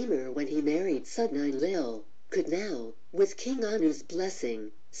forgave Namor when he married Sud-Enlil, could now, with King Anu's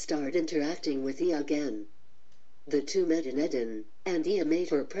blessing, start interacting with Ea again. The two met in Eden, and Ea made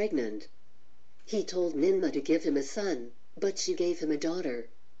her pregnant. He told Ninma to give him a son, but she gave him a daughter.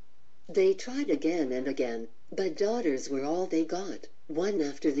 They tried again and again, but daughters were all they got, one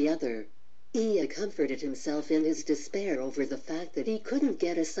after the other. Ea comforted himself in his despair over the fact that he couldn't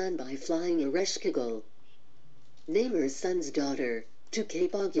get a son by flying a Reshkigul. Namor's son's daughter, to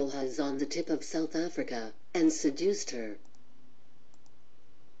Cape Ogulhaz on the tip of South Africa, and seduced her.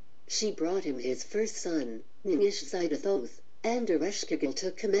 She brought him his first son, Nimish Zidathoth, and Ereshkigal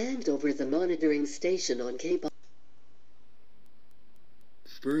took command over the monitoring station on Cape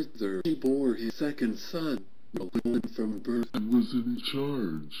Further, he bore his second son, from birth, and was in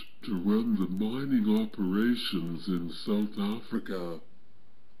charge to run the mining operations in South Africa.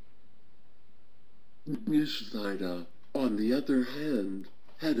 Nishzaida, on the other hand,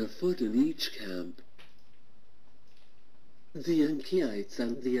 had a foot in each camp. The Enkiites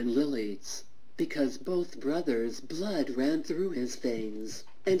and the Enlilites, because both brothers' blood ran through his veins,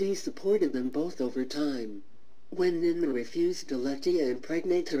 and he supported them both over time. When Ninmah refused to let Ea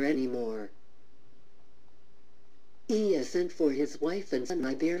impregnate her anymore, Ea sent for his wife and son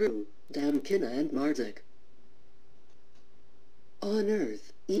Nibiru, Damkina and Marduk. On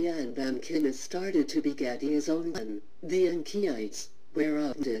earth, Ea and Damkina started to beget Ea's own son, the Enkiites,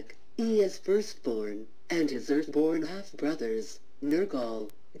 whereof Dik, Ea's firstborn, and his earthborn half-brothers, Nergal,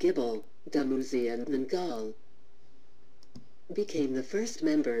 Gibel, Damuzi and Nangal, became the first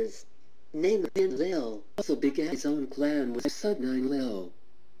members. Namor Enlil also begat his own clan with his son Enlil.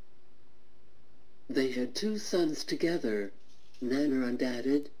 They had two sons together, Nanner and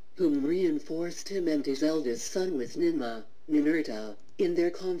Adad, whom reinforced him and his eldest son with Ninmah, Ninurta, in their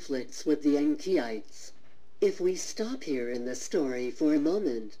conflicts with the Enkiites. If we stop here in the story for a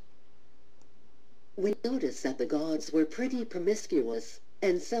moment, we notice that the gods were pretty promiscuous,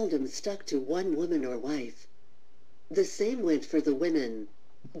 and seldom stuck to one woman or wife. The same went for the women.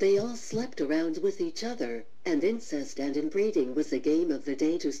 They all slept around with each other, and incest and inbreeding was the game of the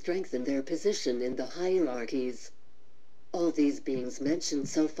day to strengthen their position in the hierarchies. All these beings mentioned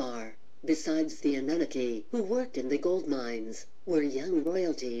so far, besides the Anunnaki who worked in the gold mines, were young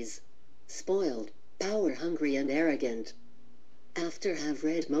royalties, spoiled, power-hungry and arrogant. After have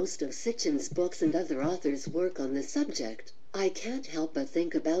read most of Sitchin's books and other authors' work on the subject, I can't help but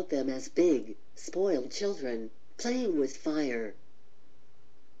think about them as big, spoiled children, playing with fire.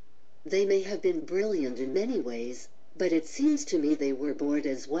 They may have been brilliant in many ways, but it seems to me they were bored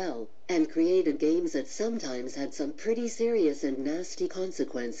as well, and created games that sometimes had some pretty serious and nasty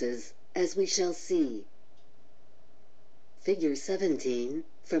consequences, as we shall see. Figure 17,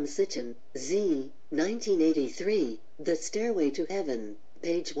 from Sitchin, Z, 1983, The Stairway to Heaven,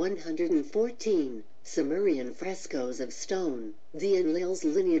 page 114, Sumerian frescoes of stone, the Enlil's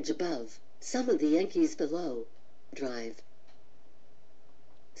lineage above, some of the Enkis below. Drive.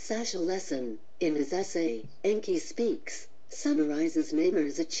 Sasha Lesson, in his essay, Enki Speaks, summarizes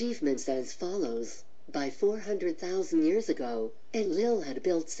Namor's achievements as follows. By 400,000 years ago, Enlil had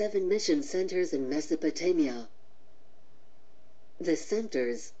built 7 mission centers in Mesopotamia. The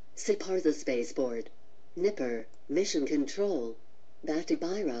centers: Sipar the spaceport, Nippur, mission control,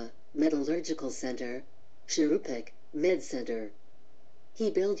 Batibira, metallurgical center, Shirupik, med center.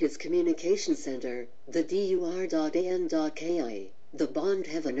 He built his communication center, the DUR.AN.KI, the Bond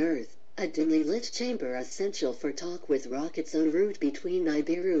Heaven-Earth, a dimly lit chamber essential for talk with rockets en route between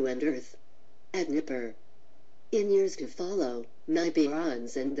Nibiru and Earth. At Nippur. In years to follow,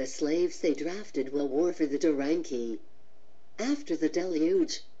 Nibirans and the slaves they drafted will war for the Duranki. After the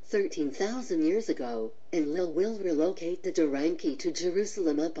deluge, 13,000 years ago, Enlil will relocate the Duranki to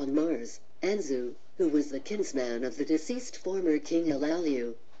Jerusalem up on Mars. Anzu, who was the kinsman of the deceased former King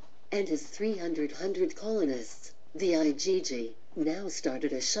Elaliu, and his 300 colonists, the IGG, now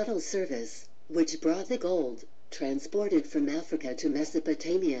started a shuttle service, which brought the gold, transported from Africa to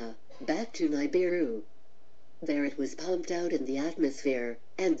Mesopotamia, back to Nibiru. There it was pumped out in the atmosphere,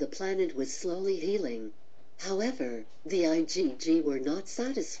 and the planet was slowly healing. However, the IGG were not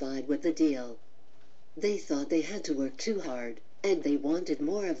satisfied with the deal. They thought they had to work too hard, and they wanted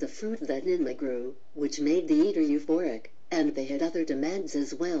more of the fruit that Ninmah grew, which made the eater euphoric, and they had other demands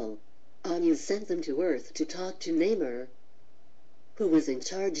as well. Anu sent them to Earth to talk to Namor, who was in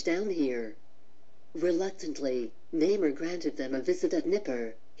charge down here. Reluctantly, Namor granted them a visit at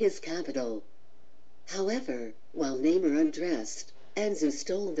Nippur, his capital. However, while Namor undressed, Anzu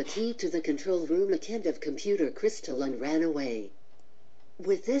stole the key to the control room akin of computer crystal and ran away.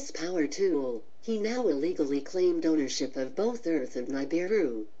 With this power tool, he now illegally claimed ownership of both Earth and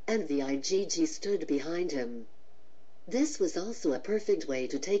Nibiru, and the IGG stood behind him. This was also a perfect way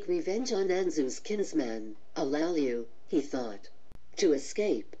to take revenge on Anzu's kinsman, Elaliu, he thought. To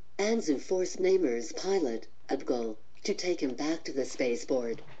escape, Anzu forced Namor's pilot, Abgul, to take him back to the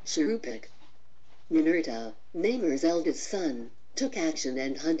spaceport, Shirupik. Ninurta, Namor's eldest son, took action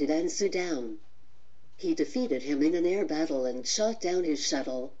and hunted Anzu down. He defeated him in an air battle and shot down his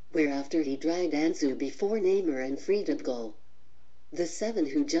shuttle, whereafter he dragged Anzu before Namor and freed Abgul. The 7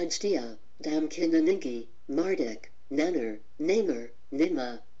 who judged Ea, Damkina, Marduk, Nanner, Namor,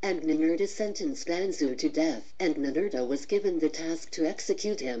 Ninmah, and Ninurta sentenced Anzu to death, and Ninurta was given the task to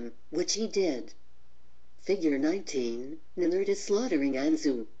execute him, which he did. Figure 19, Ninurta slaughtering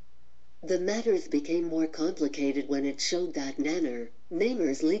Anzu. The matters became more complicated when it showed that Nanner,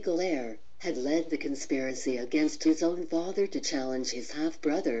 Namer's legal heir, had led the conspiracy against his own father to challenge his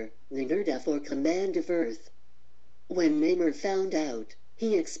half-brother, Ninurta, for command of Earth. When Namer found out,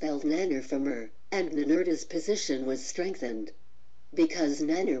 he expelled Nanner from Ur, and Ninurta's position was strengthened. Because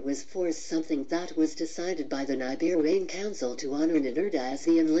Nanner was forced something that was decided by the Nibiruane Council to honor Ninurta as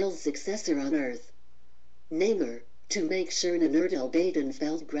the Enlil's successor on Earth. Namer, to make sure Ninurta obeyed and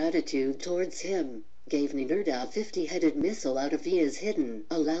felt gratitude towards him, gave Ninurta a 50-headed missile out of Ea's hidden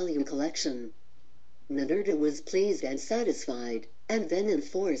Alalu collection. Ninurta was pleased and satisfied, and then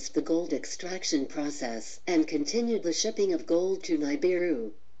enforced the gold extraction process and continued the shipping of gold to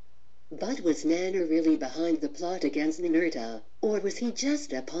Nibiru. But was Nanner really behind the plot against Ninurta, or was he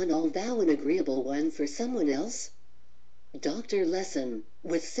just a pawn, although an agreeable one for someone else? Dr. Lesson,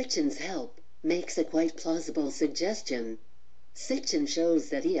 with Sitchin's help, makes a quite plausible suggestion. Sitchin shows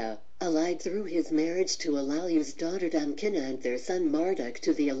that Ea, allied through his marriage to Alalu's daughter Damkina and their son Marduk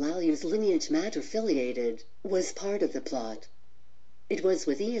to the Alalu's lineage mat-affiliated, was part of the plot. It was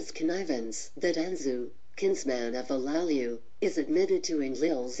with Ea's connivance that Anzu, kinsman of Alalu, is admitted to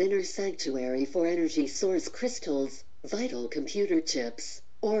Enlil's inner sanctuary for energy source crystals, vital computer chips,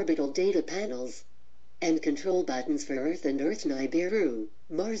 orbital data panels, and control buttons for Earth and Earth Nibiru,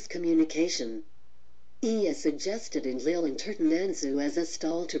 Mars communication. Ea suggested Enlil entertain Anzu as a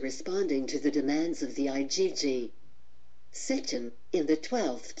stall to responding to the demands of the IGG. Sitchin, in the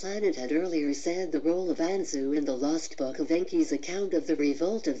 12th planet, had earlier said the role of Anzu in the Lost Book of Enki's account of the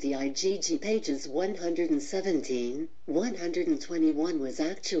revolt of the IGG, pages 117, 121, was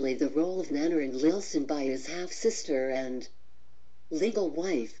actually the role of Nanner Enlilson by his half-sister and legal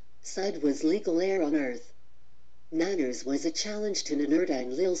wife. Sud was legal heir on Earth. Nanner's was a challenge to Ninurta,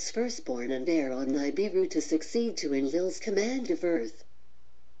 Enlil's firstborn and heir on Nibiru, to succeed to Enlil's command of Earth.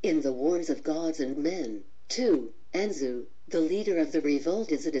 In the Wars of Gods and Men, too, Anzu, the leader of the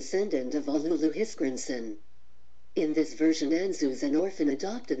revolt, is a descendant of Olulu Hiskrinson. In this version, Anzu's an orphan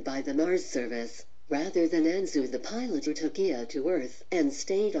adopted by the Mars service, rather than Anzu the pilot who took Ea to Earth and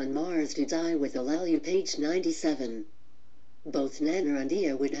stayed on Mars to die with Alalu, page 97. Both Nanner and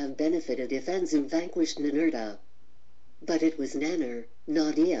Ea would have benefited if Anzu vanquished Ninurta. But it was Nanner,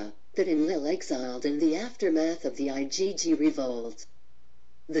 not Ea, that Enlil exiled in the aftermath of the IGG revolt.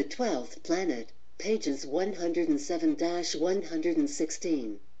 The 12th planet, pages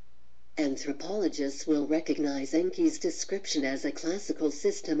 107-116. Anthropologists will recognize Enki's description as a classical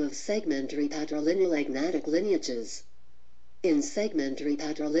system of segmentary patrilineal lineages. In segmentary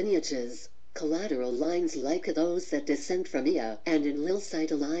patrilineages, collateral lines like those that descend from Ea and Enlil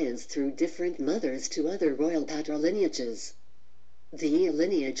cite alliance through different mothers to other royal patrilineages. The Ea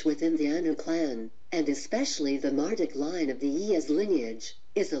lineage within the Anu clan, and especially the Marduk line of the Ea's lineage,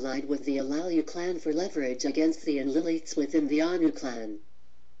 is allied with the Alalu clan for leverage against the Enlilites within the Anu clan.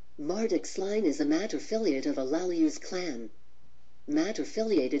 Marduk's line is a mat-affiliate of Alalu's clan.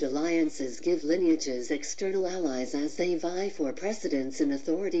 Mat-affiliated alliances give lineages external allies as they vie for precedence and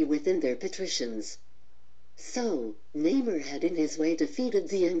authority within their patricians. So, Namer had in his way defeated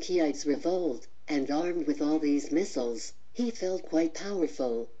the Enkiites' revolt, and armed with all these missiles, he felt quite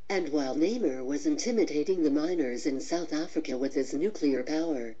powerful, and while Namer was intimidating the miners in South Africa with his nuclear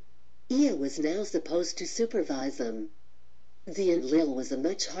power, Ea was now supposed to supervise them. The Enlil was a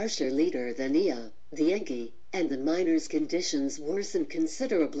much harsher leader than Ea, the Enki, and the miners' conditions worsened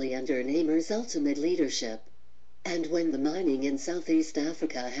considerably under Namer's ultimate leadership. And when the mining in Southeast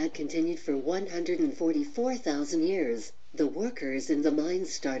Africa had continued for 144,000 years, the workers in the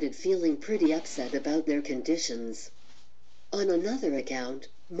mines started feeling pretty upset about their conditions. On another account,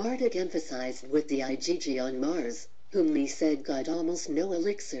 Marduk emphasized with the IGG on Mars, whom he said got almost no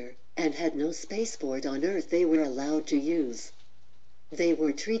elixir, and had no spaceport on Earth they were allowed to use. They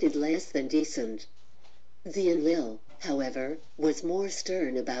were treated less than decent. The Enlil, however, was more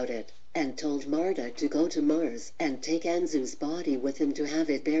stern about it, and told Marduk to go to Mars and take Anzu's body with him to have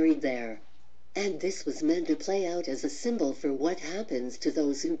it buried there. And this was meant to play out as a symbol for what happens to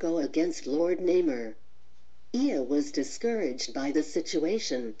those who go against Lord Namer. Ea was discouraged by the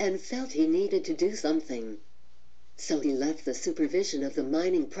situation and felt he needed to do something. So he left the supervision of the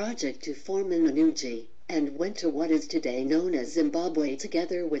mining project to Foreman Anuji, and went to what is today known as Zimbabwe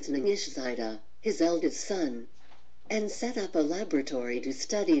together with Nangishzida, his eldest son, and set up a laboratory to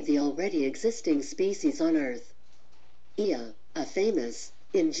study the already existing species on Earth. Ea, a famous,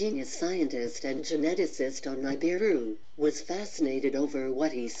 ingenious scientist and geneticist on Nibiru, was fascinated over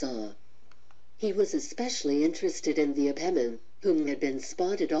what he saw. He was especially interested in the Apemen, whom had been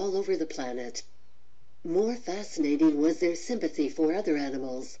spotted all over the planet. More fascinating was their sympathy for other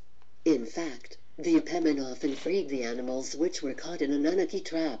animals. In fact, the Epemen often freed the animals which were caught in Anunnaki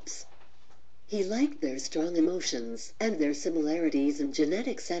traps. He liked their strong emotions and their similarities in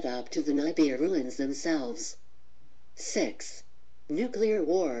genetic setup to the Nibiruans themselves. 6. Nuclear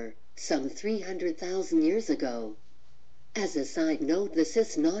war, some 300,000 years ago. As a side note, this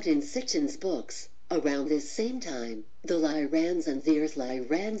is not in Sitchin's books. Around this same time, the Lyrans and the Earth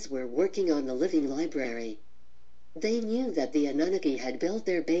Lyrans were working on the Living Library. They knew that the Anunnaki had built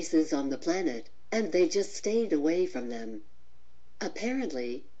their bases on the planet, and they just stayed away from them.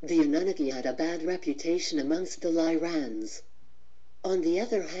 Apparently, the Anunnaki had a bad reputation amongst the Lyrans. On the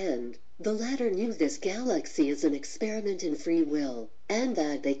other hand, the latter knew this galaxy is an experiment in free will, and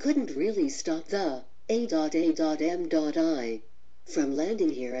that they couldn't really stop the A.A.M.I from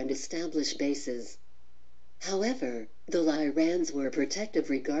landing here and establish bases. However, the Lyrans were protective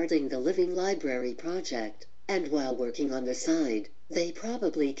regarding the Living Library project, and while working on the side, they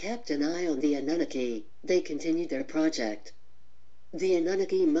probably kept an eye on the Anunnaki. They continued their project. The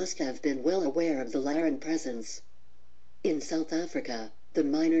Anunnaki must have been well aware of the Lyran presence. In South Africa, the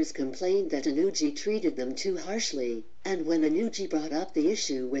miners complained that Anuji treated them too harshly, and when Anuji brought up the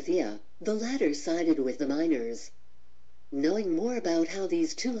issue with Ea, the latter sided with the miners. Knowing more about how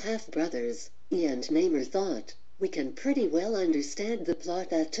these two half-brothers, Ea and Namor, thought, we can pretty well understand the plot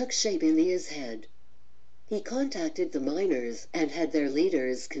that took shape in Ea's head. He contacted the miners and had their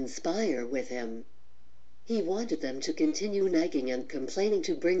leaders conspire with him. He wanted them to continue nagging and complaining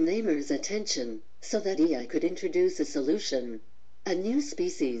to bring Namor's attention, so that Ea could introduce a solution, a new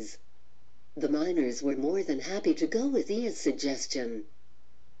species. The miners were more than happy to go with Ea's suggestion.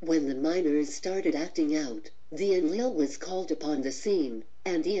 When the miners started acting out, the Enlil was called upon the scene,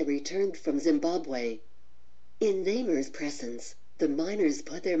 and Ea returned from Zimbabwe. In Namor's presence, the miners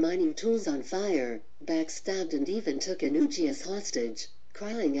put their mining tools on fire, backstabbed and even took Anuji as hostage,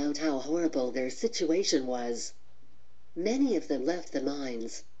 crying out how horrible their situation was. Many of them left the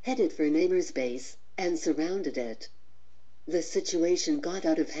mines, headed for Namor's base, and surrounded it. The situation got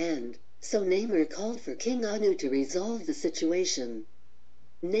out of hand, so Namor called for King Anu to resolve the situation.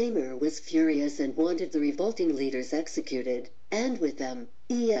 Namor was furious and wanted the revolting leaders executed, and with them,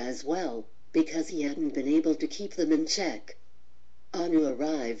 Ea as well, because he hadn't been able to keep them in check. Anu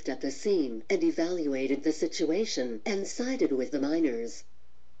arrived at the scene and evaluated the situation and sided with the miners.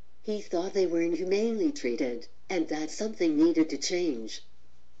 He thought they were inhumanely treated, and that something needed to change.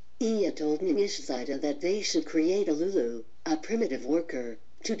 Ea told Nimishzida that they should create a Lulu, a primitive worker,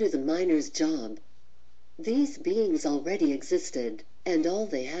 to do the miners' job. These beings already existed, and all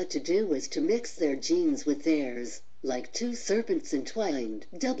they had to do was to mix their genes with theirs, like two serpents entwined,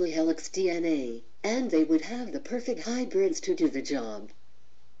 double helix DNA, and they would have the perfect hybrids to do the job.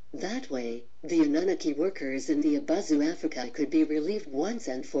 That way, the Anunnaki workers in the Abazu Africa could be relieved once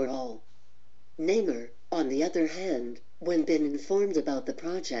and for all. Namor, on the other hand, when been informed about the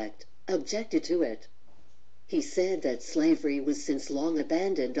project, objected to it. He said that slavery was since long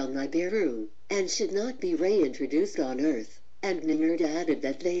abandoned on Nibiru, and should not be reintroduced on Earth, and Ninurta added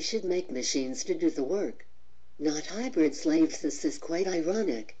that they should make machines to do the work. Not hybrid slaves. This is quite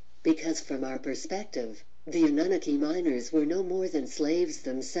ironic, because from our perspective, the Anunnaki miners were no more than slaves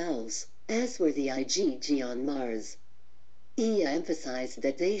themselves, as were the IgG on Mars. Ea emphasized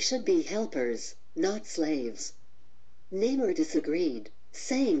that they should be helpers, not slaves. Namor disagreed,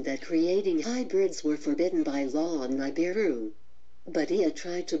 saying that creating hybrids were forbidden by law on Nibiru. But Ea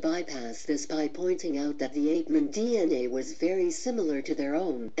tried to bypass this by pointing out that the ape-man DNA was very similar to their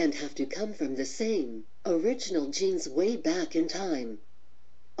own and have to come from the same, original genes way back in time.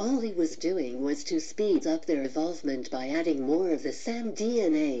 All he was doing was to speed up their evolvement by adding more of the same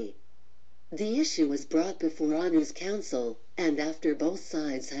DNA. The issue was brought before Anu's council, and after both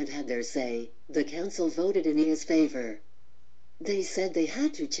sides had had their say, the council voted in Ea's favor. They said they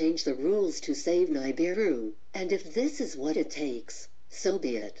had to change the rules to save Nibiru, and if this is what it takes, so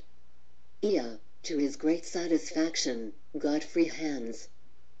be it. Ea, to his great satisfaction, got free hands.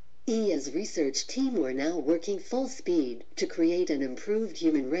 Ea's research team were now working full speed to create an improved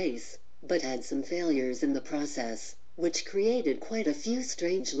human race, but had some failures in the process, which created quite a few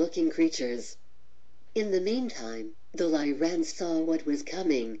strange-looking creatures. In the meantime, the Lyrans saw what was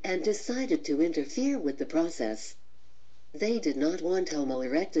coming and decided to interfere with the process. They did not want Homo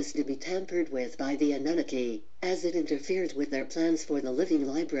erectus to be tampered with by the Anunnaki, as it interfered with their plans for the Living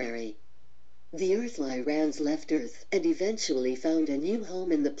Library. The Earth Lyrans left Earth and eventually found a new home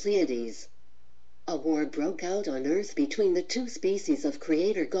in the Pleiades. A war broke out on Earth between the two species of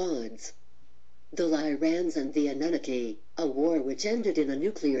creator gods. The Lyrans and the Anunnaki, a war which ended in a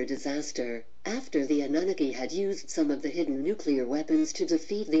nuclear disaster, after the Anunnaki had used some of the hidden nuclear weapons to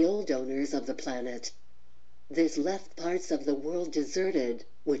defeat the old owners of the planet. This left parts of the world deserted,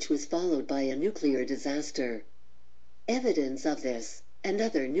 which was followed by a nuclear disaster. Evidence of this, and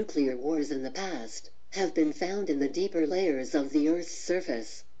other nuclear wars in the past, have been found in the deeper layers of the Earth's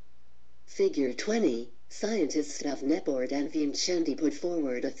surface. Figure 20. Scientists of Nepord and Vincenti put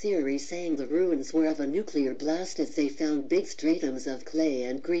forward a theory saying the ruins were of a nuclear blast as they found big stratums of clay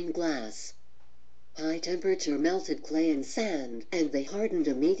and green glass. High-temperature melted clay and sand, and they hardened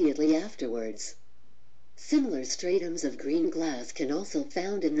immediately afterwards. Similar stratums of green glass can also be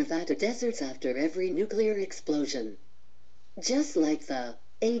found in Nevada deserts after every nuclear explosion. Just like the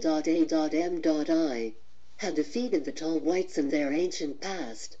A.A.M.I had defeated the tall whites in their ancient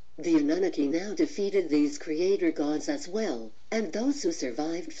past, the Anunnaki now defeated these creator gods as well, and those who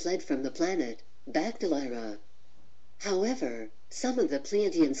survived fled from the planet, back to Lyra. However, some of the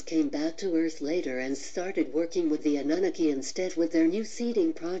Pleiadians came back to Earth later and started working with the Anunnaki instead with their new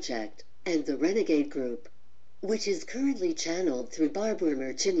seeding project, and the Renegade Group, which is currently channeled through Barbara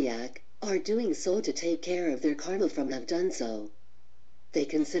Marciniak, are doing so to take care of their karma from have done so. They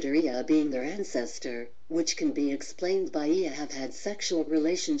consider Ea being their ancestor, which can be explained by Ea have had sexual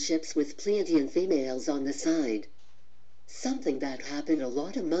relationships with Pleiadian females on the side. Something that happened a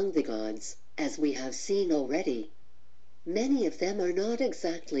lot among the gods, as we have seen already. Many of them are not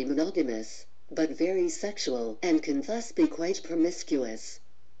exactly monogamous, but very sexual and can thus be quite promiscuous.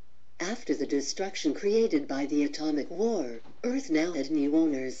 After the destruction created by the atomic war, Earth now had new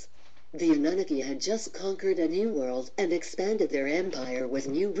owners. The Anunnaki had just conquered a new world and expanded their empire with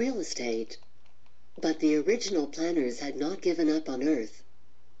new real estate. But the original planners had not given up on Earth.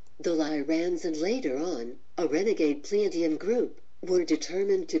 The Lyrans and later on, a renegade Pleiadian group, were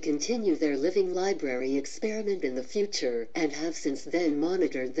determined to continue their living library experiment in the future and have since then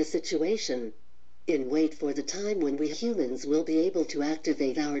monitored the situation, in wait for the time when we humans will be able to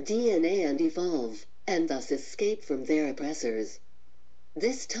activate our DNA and evolve, and thus escape from their oppressors.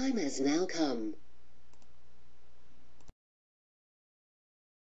 This time has now come.